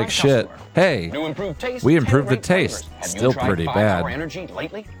tastes like shit. Hey, we improved the taste. Still pretty bad.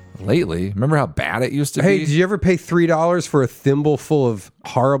 Lately? Remember how bad it used to be? Hey, did you ever pay $3 for a thimble full of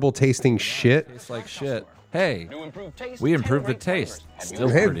horrible tasting shit? Tastes like shit. Hey, we improved the taste. Still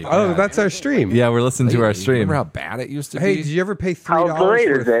pretty bad. Oh, that's our stream. Yeah, we're listening to our stream. Remember how bad it used to be? Hey, did you ever pay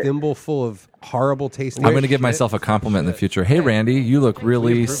 $3 for a thimble full of horrible tasting I'm going to give myself a compliment in the future. Hey, Randy, you look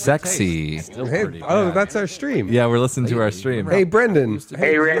really sexy. That's our stream. Yeah, we're listening to our stream. Hey, Brendan.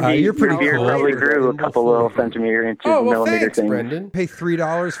 Hey, Randy, you're pretty your cool. beard probably grew a couple little centimeter millimeter thanks, things. Brendan. Pay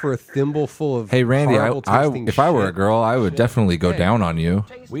 $3 for a thimble full of Hey, Randy, horrible tasting if I were a shit. girl, I would definitely go down on you.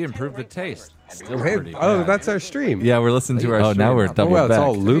 We improved the taste. Oh, that's our stream. Yeah, we're listening to our stream. Now we're double wow, it's back.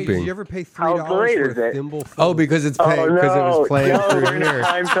 all looping. Did you ever pay $3 for a thimble? Oh, because it's paying because it was playing through we're in here. a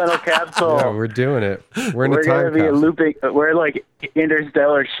time tunnel capsule. Yeah, we're doing it. We're in a We're time gonna be capsule. looping. We're like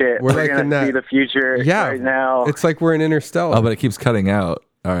interstellar shit. We're like gonna in that- see the future right now. It's like we're in Interstellar. Oh, but it keeps cutting out.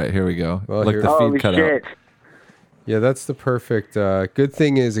 All right, here we go. Well, Like here- the Holy feed cut shit. out. Yeah, that's the perfect. Good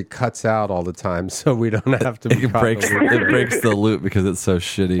thing is it cuts out all the time, so we don't have to. Be It breaks. caught over It breaks the loop because it's so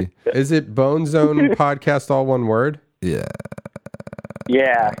shitty. Is it Bone Zone podcast all one word? Yeah.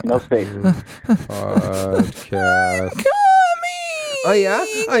 Yeah, no space. Podcast. Oh yeah,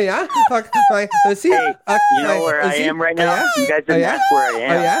 oh yeah. Let's see. Hey, you know where I am right now? You guys didn't ask where I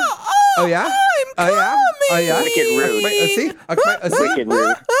am. Oh yeah. Oh yeah. Oh yeah. Oh yeah. Wicked rude. Let's see. Let's see. Wicked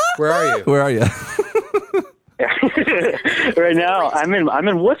rude. Where are you? Where are you? Right now, I'm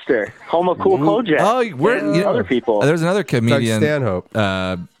in Worcester, home of Cool Kojak. Oh, we're and other people. There's another comedian, Stanhope.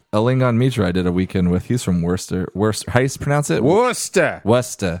 Alingon Mitra. I did a weekend with. He's from Worcester. Worcester. How do you pronounce it? Worcester.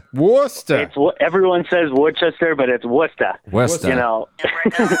 Worcester. Worcester. Everyone says Worcester, but it's Worcester. Worcester. You know,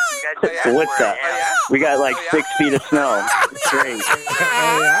 it's Worcester. We got like 6 feet of snow. It's great.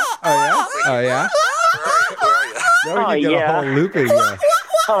 Oh yeah. Oh yeah. Now we can get a whole looping.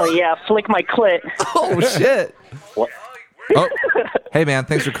 Oh yeah, flick my clit. Oh shit. What? Oh, hey man,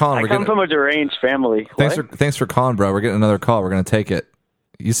 thanks for calling. I come from a deranged family. Thanks for calling, bro. We're getting another call. We're gonna take it.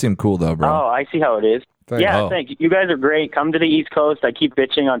 You seem cool though, bro. Oh, I see how it is. Yeah, thank you. You guys are great. Come to the East Coast. I keep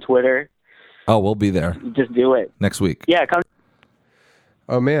bitching on Twitter. Oh, we'll be there Just do it. next week. Yeah, come.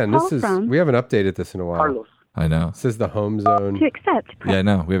 Oh man, we haven't updated this in a while. Carlos. I know. This is the home zone. To accept. Yeah, I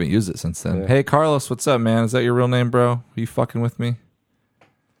know. We haven't used it since then. Hey, Carlos, what's up, man? Is that your real name, bro? Are you fucking with me?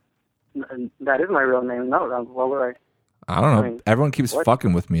 That is my real name. No, what would I? I don't know. Everyone keeps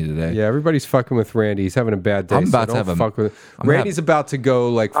fucking with me today. Yeah, everybody's fucking with Randy. He's having a bad day. I'm about so to have don't a- fuck with. I'm gonna Randy's about to go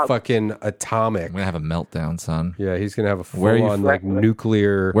like fucking atomic. I'm gonna have a meltdown, son. Yeah, he's gonna have a Where are you full on from? like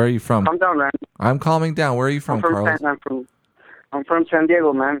nuclear. Where are you from? Calm down, man. I'm calming down. Where are you from, Carlos? I'm from San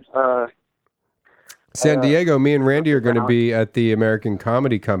Diego, man. San Diego. Me and Randy are going to be at the American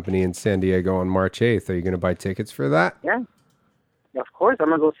Comedy Company in San Diego on March 8th. Are you going to buy tickets for that? Yeah, of course. I'm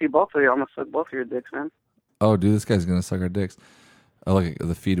gonna go see both of you. I'm gonna suck both of your dicks, man. Oh, dude, this guy's gonna suck our dicks. Oh, look,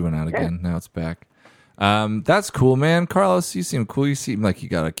 the feed went out again. Now it's back. That's cool, man. Carlos, you seem cool. You seem like you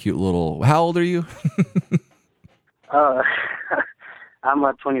got a cute little. How old are you?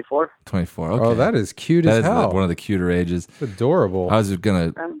 I'm 24. 24. Okay. Oh, that is cute That as is hell. one of the cuter ages. It's adorable. I was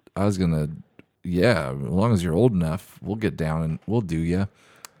gonna. Yeah, as long as you're old enough, we'll get down and we'll do ya.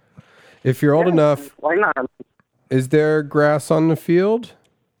 If you're old enough, Why not? is there grass on the field?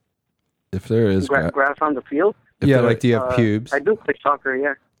 If there is, Grass on the field? Yeah, like do you have pubes? I do play soccer,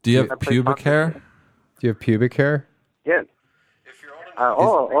 yeah. do you have I play pubic soccer. hair? Do you have pubic hair? Yeah.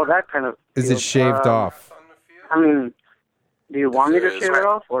 That kind of. Is field. it shaved off? I mean, do you want me to shave it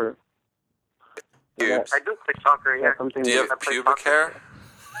off or? Pubes. I do play soccer, yeah. Something Do you have pubic hair?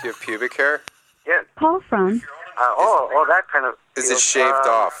 Do you have pubic hair? Yeah. Call from. That kind of. Is it shaved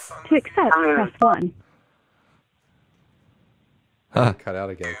off? To accept, press 1. Huh. Cut out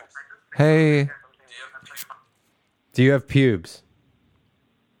again. Hey, Do you have pubes?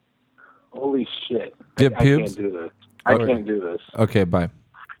 Holy shit. Do you have pubes? I can't do this. I can't do this. Okay, bye.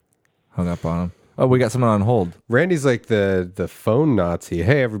 Hung up on him. Oh, we got someone on hold. Randy's like the phone Nazi.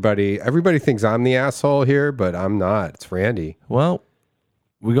 Hey, everybody. Everybody thinks I'm the asshole here, but I'm not. It's Randy. Well,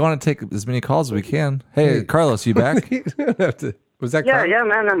 we want to take as many calls as we can. Hey, Carlos, you back? Was that Yeah, Carl? yeah,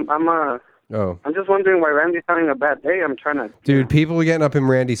 man. I'm just wondering why Randy's having a bad day. I'm trying to. Dude, people are getting up in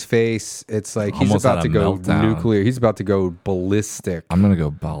Randy's face. It's like he's Almost about had to a go meltdown. nuclear. He's about to go ballistic. I'm gonna go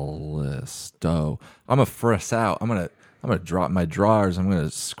ballisto. I'm gonna friss out. I'm gonna drop my drawers. I'm gonna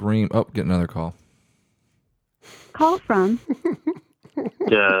scream. Oh, get another call. Call from.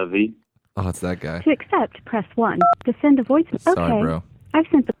 David. Oh, it's that guy. To accept, press 1. To send a voice. Sorry, Okay. bro. I've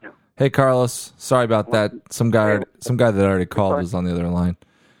sent the. Hey, Carlos. Sorry about that. Some guy that already called was on the other line.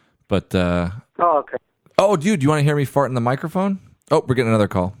 But Oh, okay. oh, dude, do you want to hear me fart in the microphone? Oh, we're getting another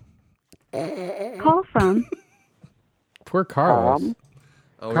call. Call from. Poor Carlos.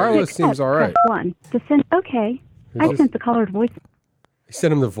 Carlos To seems accept, all right. Press 1. To send. Okay. Who's I've this? sent the caller voice. You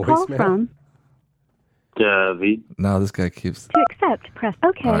sent him the Call voicemail. from. David. No, this guy keeps. To accept, press.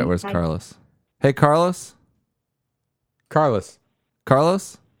 Okay. All right, where's Bye. Carlos? Hey, Carlos. Carlos.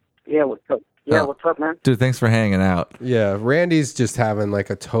 Carlos. Yeah, what's up? Yeah, Oh. what's up, man? Dude, thanks for hanging out. Yeah, Randy's just having like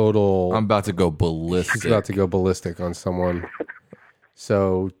a total. I'm about to go ballistic. He's about to go ballistic on someone.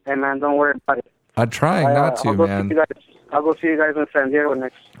 So Hey, man, don't worry about it. I'm trying not to, I'll go man. See you guys. I'll go see you guys in San Diego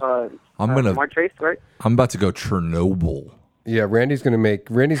next. I'm gonna. March 8th, right? I'm about to go Chernobyl. Yeah, Randy's gonna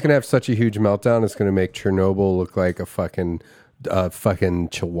have such a huge meltdown. It's gonna make Chernobyl look like a fucking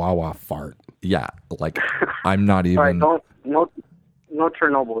Chihuahua fart. Yeah, like I'm not even. All right, no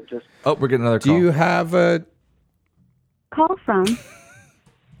Chernobyl. Just we're getting another call. Do you have a Call from.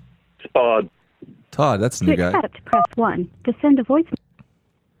 Todd? That's a new To guy. accept, press 1. To send a voice.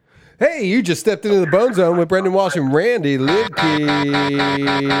 Hey, you just stepped into the Bone Zone with Brendan Walsh and Randy Lidke.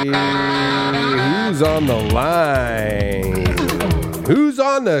 Who's on the line? Who's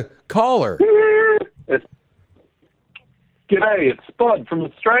on the caller? G'day, it's Spud from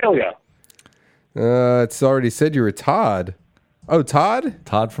Australia. It's already said you were Todd. Oh, Todd?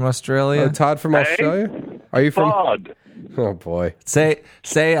 Todd from Australia. Oh, Todd from Australia? Are you from? Todd. Oh boy. Say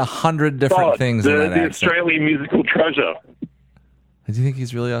 100 different Todd, things in that the accent. Australian musical treasure. Do you think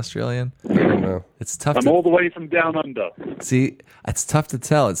he's really Australian? I don't know. It's tough. I'm all the way from down under. See, it's tough to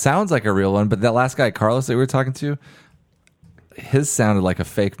tell. It sounds like a real one, but that last guy, Carlos, that we were talking to, his sounded like a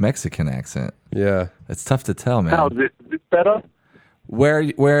fake Mexican accent. Yeah, it's tough to tell, man. How is it better? Where?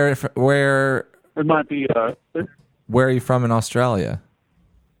 It might be. Where are you from in Australia?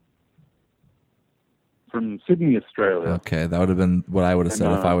 From Sydney, Australia. Okay, that would have been what I would have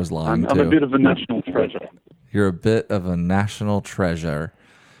said if I was lying. I'm a bit of a national treasure. You're a bit of a national treasure.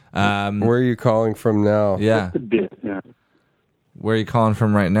 Where are you calling from now? Yeah. Just a bit, yeah. Where are you calling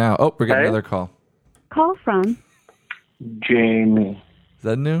from right now? Oh, we're getting another call. Call from. Jamie. Is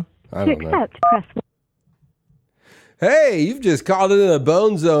that new? I To don't know. accept, press 1. Hey, you've just called into the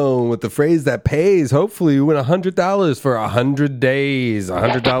Bone Zone with the phrase that pays. Hopefully you win $100 for 100 days.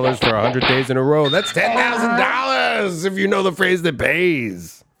 $100 for 100 days in a row. That's $10,000 if you know the phrase that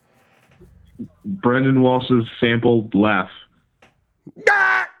pays. Brendan Walsh's sampled laugh.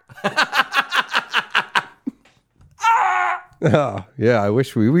 Oh, yeah, I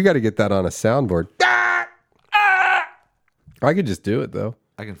wish we got to get that on a soundboard. I could just do it though.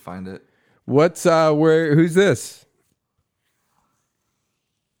 I can find it. What's who's this?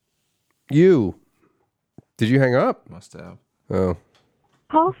 You. Did you hang up? Must have. Oh.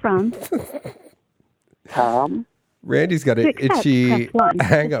 Call from. Tom. Randy's got To an accept, itchy press 1.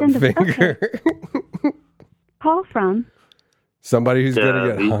 hang up To send a- finger. Call from. Somebody who's going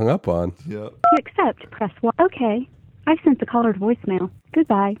to get hung up on. Yeah. To accept, press 1. Okay. I've sent the caller to voicemail.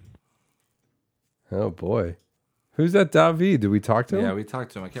 Goodbye. Oh boy. Who's that David? Did we talk to him? Yeah, we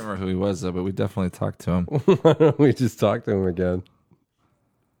talked to him. I can't remember who he was, though, but we definitely talked to him. Why don't we just talk to him again?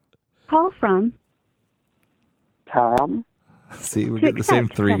 Call from. Tom. See, we To get the same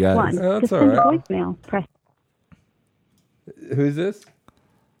accept, three press guys. 1. Oh, that's to all send a right. voicemail, press. Who's this?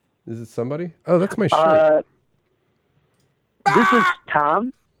 Is it somebody? Oh, that's my shirt. This is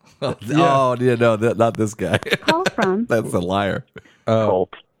Tom. Oh, yeah, no, not this guy. Call from. That's the liar. Oh,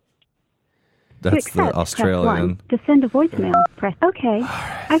 That's To accept, the Australian. Press 1. To send a voicemail, press. Okay.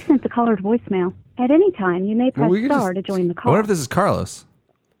 I've sent the caller to voicemail. At any time, you may press we could star just- to join the I call. wonder if this is Carlos.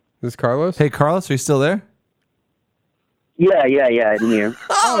 This Carlos? Hey, Carlos, are you still there? Yeah, I'm here.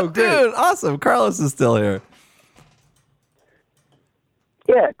 Oh, dude, awesome. Carlos is still here.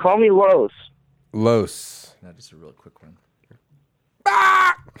 Yeah, call me Los. Los. Now, just a real quick one.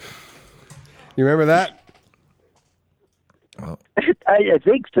 You remember that? I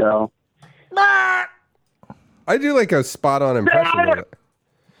think so. I do like a spot on impression of it.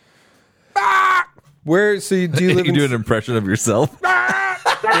 Where, so you do live You in... do an impression of yourself?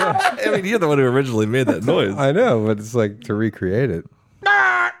 I mean, you're the one who originally made that noise. I know, but it's like to recreate it.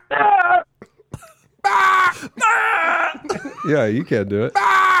 Yeah, you can't do it.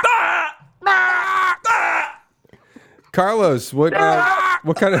 Carlos, what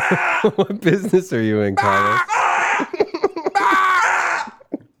kind of what business are you in, Carlos?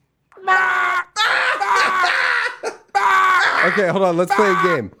 Okay, hold on. Let's play a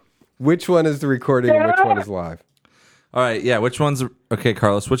game. Which one is the recording and which one is live? All right, yeah. Which one's okay,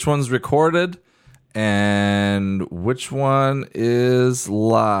 Carlos? Which one's recorded, and which one is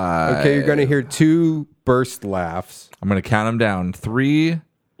live? Okay, you're going to hear two burst laughs. I'm going to count them down. 3,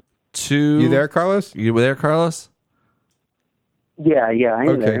 2. You there, Carlos? You there, Carlos? Yeah, I'm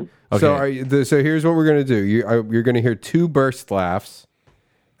Okay. there. So, Okay. so here's what we're going to do. You're going to hear two burst laughs,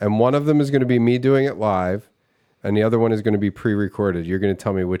 and one of them is going to be me doing it live, and the other one is going to be pre-recorded. You're going to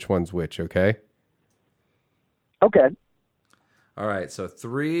tell me which one's which, okay? Okay. All right, so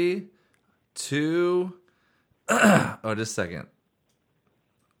 3, 2. Oh, just a second.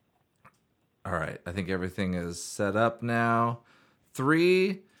 All right, I think everything is set up now.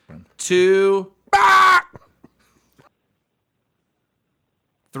 3, 2.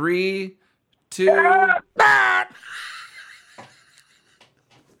 3, 2.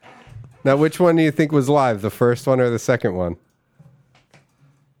 Now, which one do you think was live, the first one or the second one?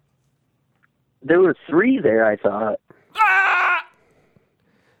 there were 3 there, I thought.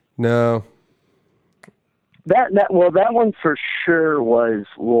 No. That one for sure was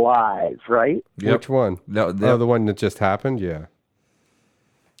live, right? Yep. Which one? No, the one that just happened? Yeah.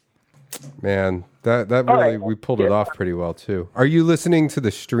 Man, that really, we pulled it off pretty well, too. Are you listening to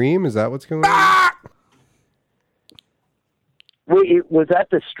the stream? Is that what's going on? Wait, was that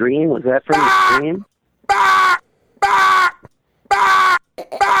the stream? Was that from the stream?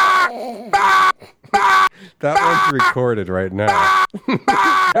 That one's recorded right now.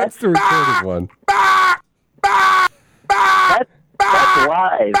 That's the recorded one. That's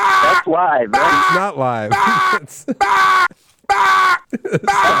live. That's live, right? It's not live. That's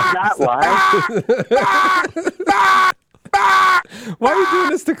not live. Why are you doing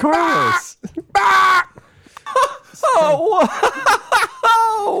this to Carlos? Oh,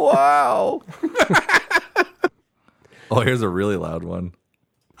 wow. Oh, here's a really loud one.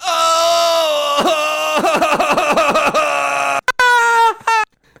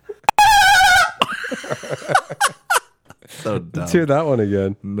 So dumb. Let's hear that one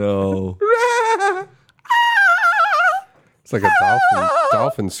again. No. It's like a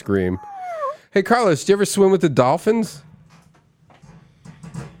dolphin scream. Hey, Carlos, do you ever swim with the dolphins?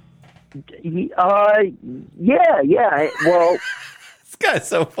 Yeah. Well, this guy's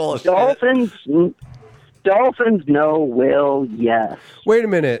so full of dolphins. shit. Dolphins, no. Will, yes. Wait a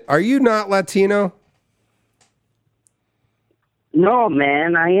minute. Are you not Latino? No,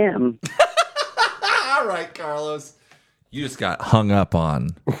 man, I am. All right, Carlos. You just got hung up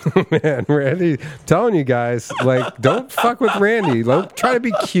on. Man, Randy, telling you guys, like, don't fuck with Randy. Don't try to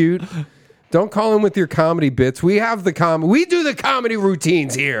be cute. Don't call him with your comedy bits. We have we do the comedy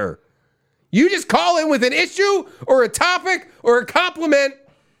routines here. You just call in with an issue or a topic or a compliment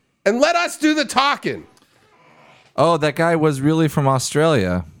and let us do the talking. Oh, that guy was really from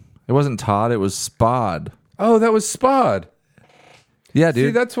Australia. It wasn't Todd, it was Spod. Oh, that was Spod. Yeah, dude.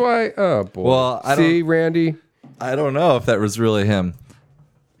 See, that's why. Oh, boy. Well, Randy? I don't know if that was really him.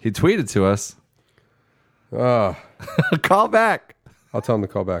 He tweeted to us. Call back. I'll tell him to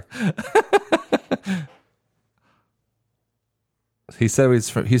call back. He said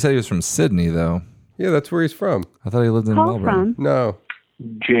he was from Sydney, though. Yeah, that's where he's from. I thought he lived in Call Melbourne. from. No.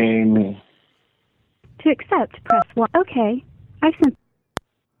 Jamie. To accept, press 1. Okay. I've sent.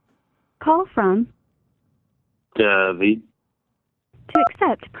 Call from. David. To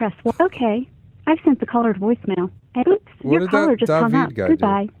accept, press 1. Okay. I've sent the caller voicemail. Oops, What your did caller that just hung David up. guy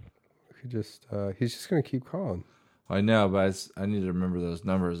Goodbye. do? He's just going to keep calling. I know, but I need to remember those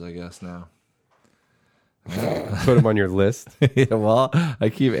numbers, I guess, now. Put him on your list. Yeah, well, I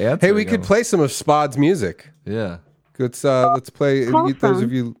keep answering. Hey, we could play some of Spod's music. Yeah. Let's play those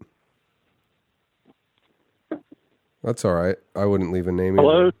of you. That's all right. I wouldn't leave a name.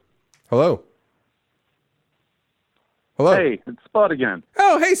 Hello? Either. Hello. Hello. Hey, it's Spot again.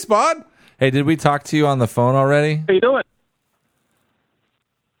 Oh, hey, Spot. Hey, did we talk to you on the phone already? How you doing?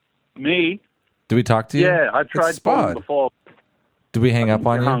 Me? Did we talk to you? Yeah, I tried calling before. Did we hang up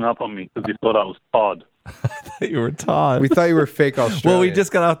on you? Hung up on me because you thought I was Todd. You were Todd. We thought you were fake Australian. Well, we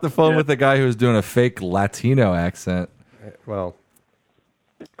just got off the phone with the guy who was doing a fake Latino accent. Well,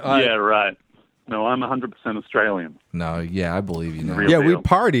 yeah, right. No, I'm 100% Australian. No, yeah, I believe you now. Yeah, we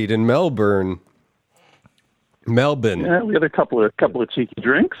partied in Melbourne. Yeah, we had a couple of cheeky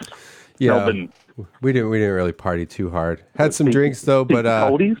drinks. Yeah, Melbourne. we didn't really party too hard. Had some drinks though, but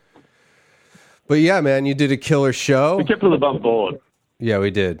yeah, man, you did a killer show. We kept it above board. Yeah,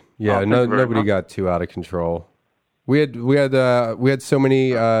 we did. Yeah, nobody got too out of control. We had so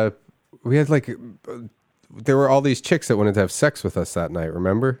many. We had like there were all these chicks that wanted to have sex with us that night.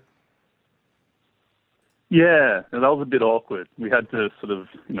 Remember? Yeah, that was a bit awkward. We had to sort of,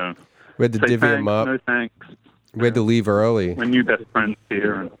 we had to divvy them up. No thanks. We had to leave early. We're new best friends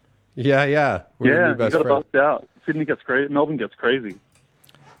here. And yeah. We're new best friends. Bust out. Sydney gets crazy. Melbourne gets crazy.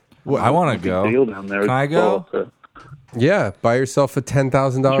 Well, I want to go. Deal down there. Can I go? Yeah, buy yourself a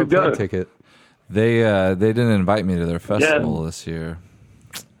 $10,000 plane ticket. They didn't invite me to their festival this year.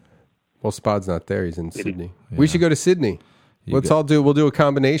 Well, Spod's not there. He's in Sydney. Yeah. We should go to Sydney. We'll do a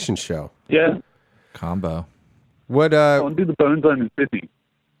combination show. Yeah. Combo. What? I want to do the Bone Zone in Sydney.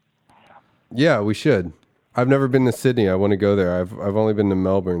 Yeah, we should. I've never been to Sydney. I want to go there. I've only been to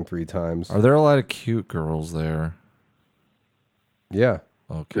Melbourne 3 times. Are there a lot of cute girls there? Yeah.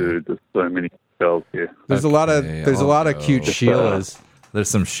 Okay. Dude, there's so many girls here. There's a lot of cute Sheilas. There's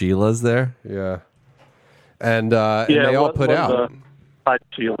some Sheilas there. Yeah. And they all put out.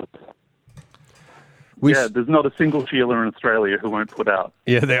 Sheila. There's not a single Sheila in Australia who won't put out.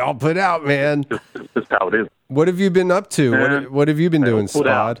 Yeah, they all put out, man. It's just how it is. What have you been up to? What have you been doing,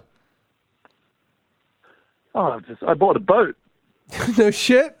 Spod? Oh, I bought a boat. No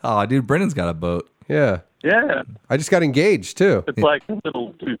shit. Oh, dude, Brendan's got a boat. Yeah. Yeah. I just got engaged too. It's like a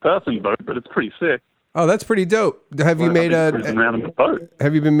little 2-person boat, but it's pretty sick. Oh, that's pretty dope. Have you made cruising around in the boat.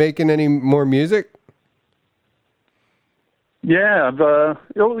 Have you been making any more music? Yeah, I've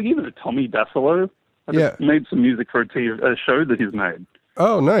even Tommy Dassolo. I just made some music for a show that he's made.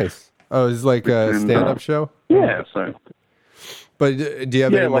 Oh, nice. Oh, it's like a stand-up show? Yeah, so. But do you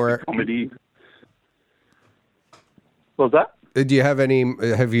have any more comedy? What was that? Do you have any?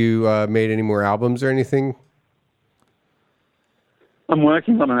 Have you made any more albums or anything? I'm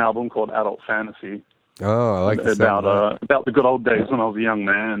working on an album called Adult Fantasy. Oh, I like the sound of that. About the good old days when I was a young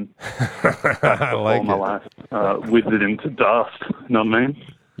man. I like all my life withered into dust. You know what I mean?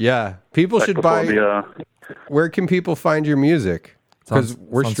 Yeah, people should buy. Where can people find your music? Because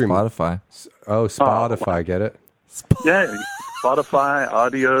we're streaming Spotify. Oh, Spotify, get it? Yeah, Spotify,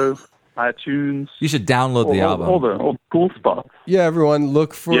 audio, iTunes. You should download the album. All the cool spots. Yeah, everyone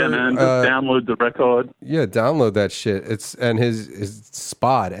look for. Yeah, man, just download the record. Yeah, download that shit. It's his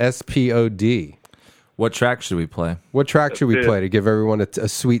Spod, SPOD. What track should we play? What track should we play to give everyone a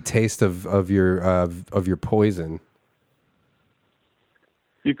sweet taste of your poison?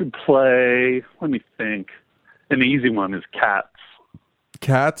 You could play. Let me think. An easy one is Cats.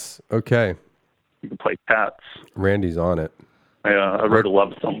 Cats? Okay. You can play Cats. Randy's on it. I wrote a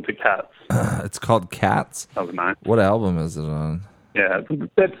love song to Cats. It's called Cats? That was nice. What album is it on? Yeah,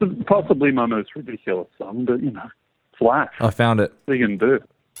 that's possibly my most ridiculous song, but, Flash. I found it. What are you going to do?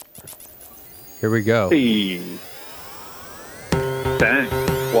 Here we go. Hey. Dang.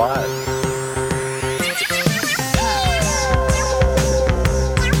 Flash.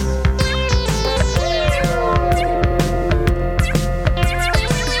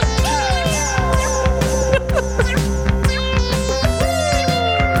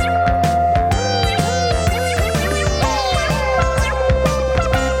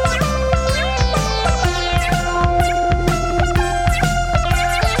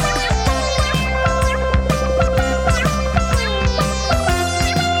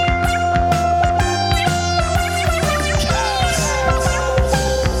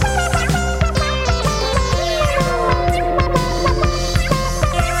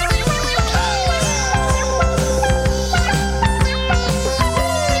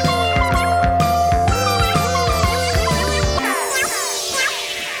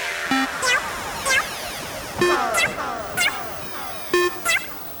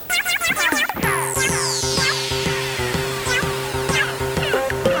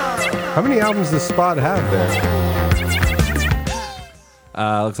 How many albums does Spot have there?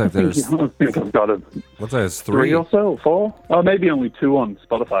 Looks like there's. I think I've got looks like there's three or so, 4. Oh, maybe only 2 on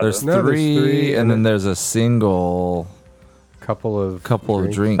Spotify. There's three, and then there's a single. Couple of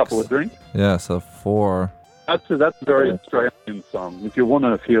drinks. Couple of drinks. Yeah, so 4. That's a very Australian song. If you want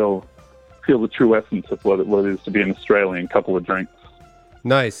to feel the true essence of what it is to be an Australian, couple of drinks.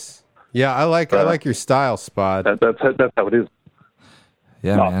 Nice. Yeah, I like your style, Spot. That's how it is.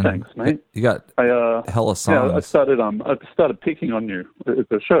 Yeah, man. Thanks, mate. You got hella songs. Yeah, I started picking on you at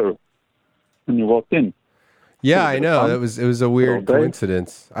the show when you walked in. Yeah, I know. It was a weird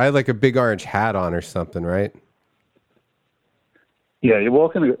coincidence. I had like a big orange hat on or something, right? Yeah, you're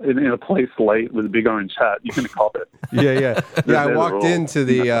walking in a place late with a big orange hat. You're gonna cop it. Yeah. I walked into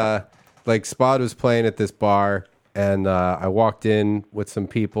the like Spot was playing at this bar, and I walked in with some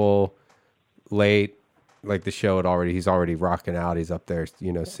people late. Like the show he's already rocking out. He's up there,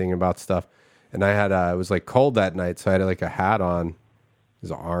 singing about stuff. And I had, it was like cold that night. So I had like a hat on. It was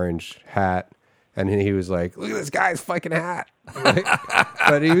an orange hat. And he was like, look at this guy's fucking hat.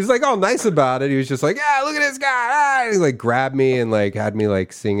 But he was like all nice about it. He was just like, yeah, look at this guy. And he like grabbed me and like had me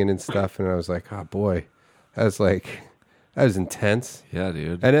like singing and stuff. And I was like, oh boy, that was intense. Yeah,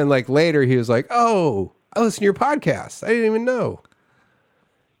 dude. And then like later he was like, oh, I listen to your podcast. I didn't even know.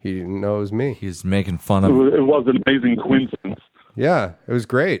 He didn't know it was me. He's making fun of it. It was an amazing coincidence. Yeah, it was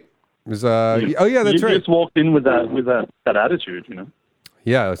great. It was that's right. You just walked in with that attitude,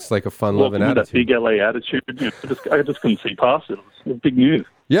 Yeah, it's like a fun-loving attitude. That big LA attitude. I just couldn't see past it. It was big news.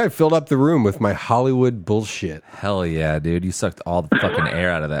 Yeah, I filled up the room with my Hollywood bullshit. Hell yeah, dude. You sucked all the fucking air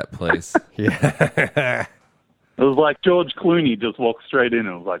out of that place. Yeah. It was like George Clooney just walked straight in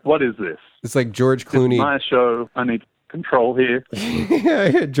and was like, what is this? It's like George Clooney. It's my show. I need control here.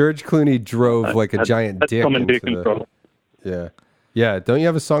 Yeah, George Clooney drove like a giant dick into control. Yeah. Don't you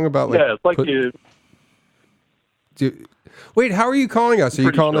have a song about like? Yeah, it's like Wait, how are you calling us? Are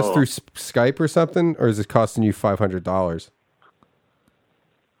you calling us through Skype or something, or is it costing you $500?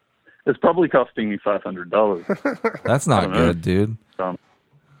 It's probably costing me $500. That's not good, dude.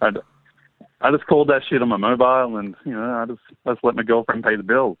 I just called that shit on my mobile, and I just let my girlfriend pay the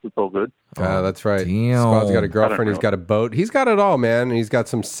bills. It's all good. That's right. Damn. Squad's got a girlfriend. He's got a boat. He's got it all, man. And he's got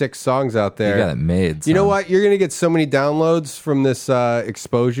some sick songs out there. You got it made. You know what? You're going to get so many downloads from this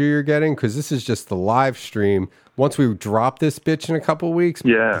exposure you're getting because this is just the live stream. Once we drop this bitch in a couple of weeks,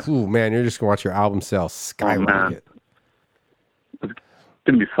 ooh, man, you're just going to watch your album sales skyrocket. It's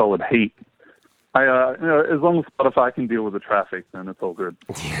going to be solid heat. As long as Spotify can deal with the traffic, then it's all good.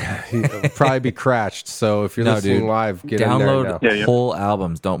 Yeah, it'll probably be crashed. So if you're listening live, get download in there now. whole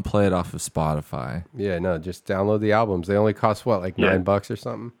albums. Don't play it off of Spotify. Yeah, no, just download the albums. They only cost what, like $9 or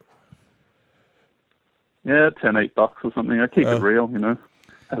something? Yeah, $8 or something. I keep it real,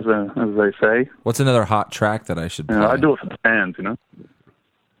 as they say. What's another hot track that I should play? I do it for the fans, I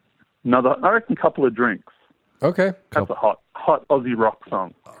reckon, couple of drinks. Okay. That's a hot Aussie rock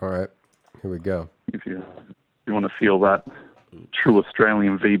song. All right. Here we go. If you want to feel that true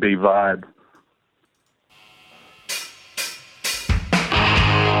Australian VB vibe.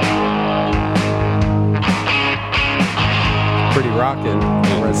 Pretty rockin'.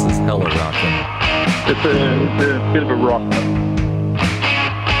 The rest is hella rockin'. It's a bit of a rock.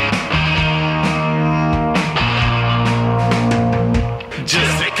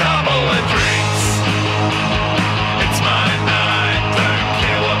 Just a couple of drinks. It's my night. Don't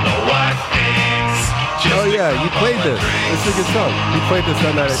care what the wife thinks. Oh yeah, you played this. This is a good song. You played this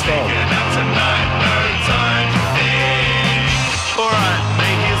that night I saw. Tonight, no time to think. Alright,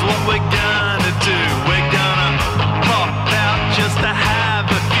 mate, here's what we're gonna do. We're gonna pop out just to have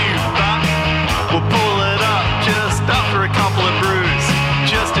a few bucks. We'll pull it up just after a couple of brews.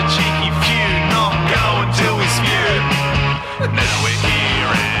 Just a cheeky few, not going till we spew. Now we're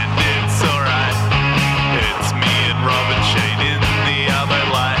here and it's alright. It's me and Robin Shane in the other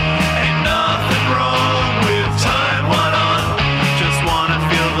light. Ain't nothing wrong with tying one on. Just wanna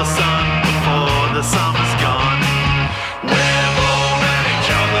feel the sun before the summer's gone. We've all met each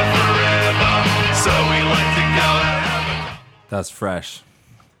other forever, so we like to go and have a... That's fresh.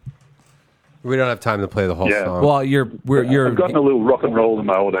 We don't have time to play the whole song. Well, you're I've gotten a little rock and roll in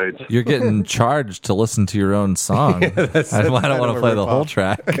my old age. You're getting charged to listen to your own song. I don't want to play the whole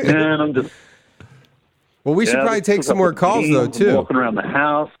track. Man, I'm just... Well, we should probably take some more calls, though, too. I'm walking around the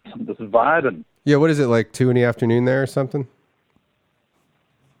house, I'm just vibing. Yeah, what is it, like 2 in the afternoon there or something?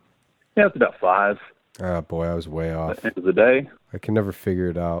 Yeah, it's about 5. Oh, boy, I was way off. At the end of the day. I can never figure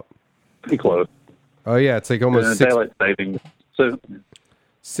it out. Pretty close. Oh, yeah, it's like almost 6... Daylight savings. So...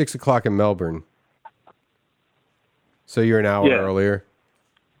 6 o'clock in Melbourne. So you're an hour earlier?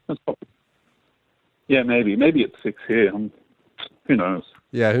 Yeah, maybe. Maybe it's 6 here. Who knows?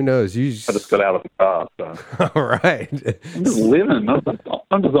 Yeah, who knows? I just got out of the car. So. All right. I'm just living.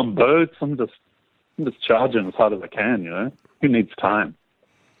 I'm just on boats. I'm just charging as hard as I can, Who needs time?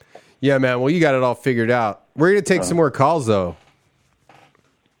 Yeah, man. Well, you got it all figured out. We're going to take some more calls, though.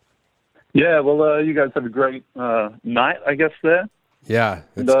 Yeah, well, you guys have a great night, I guess, there. Yeah,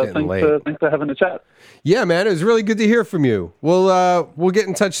 it's getting late. Thanks for having a chat. Yeah, man, it was really good to hear from you. We'll get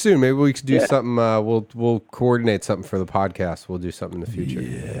in touch soon. Maybe we could do something. We'll coordinate something for the podcast. We'll do something in the future.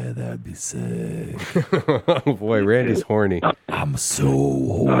 Yeah, that'd be sick. Oh boy, Randy's horny. I'm so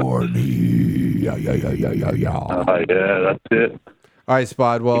horny. Yeah. Yeah, that's it. All right,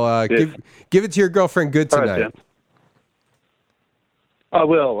 Spod. Well, give it to your girlfriend good tonight. All right, I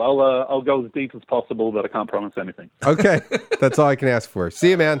will. I'll go as deep as possible, but I can't promise anything. Okay, that's all I can ask for. See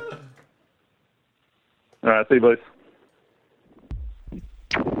you, man. All right, see you, boys.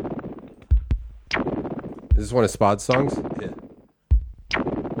 Is this one of Spod's songs? Yeah.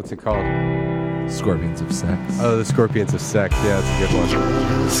 What's it called? Scorpions of Sex. Oh, the Scorpions of Sex. Yeah, that's a good one.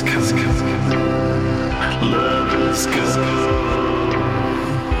 Love is good.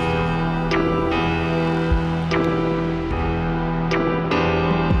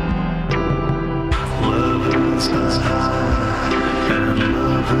 And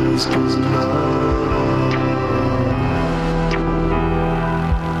lovers goes love.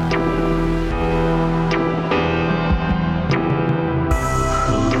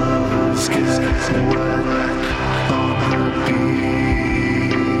 Lovers get wet on the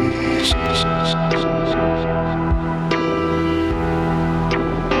beach.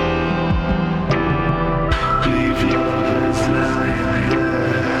 Leave lovers lying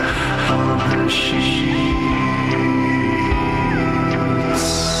there on the sheet.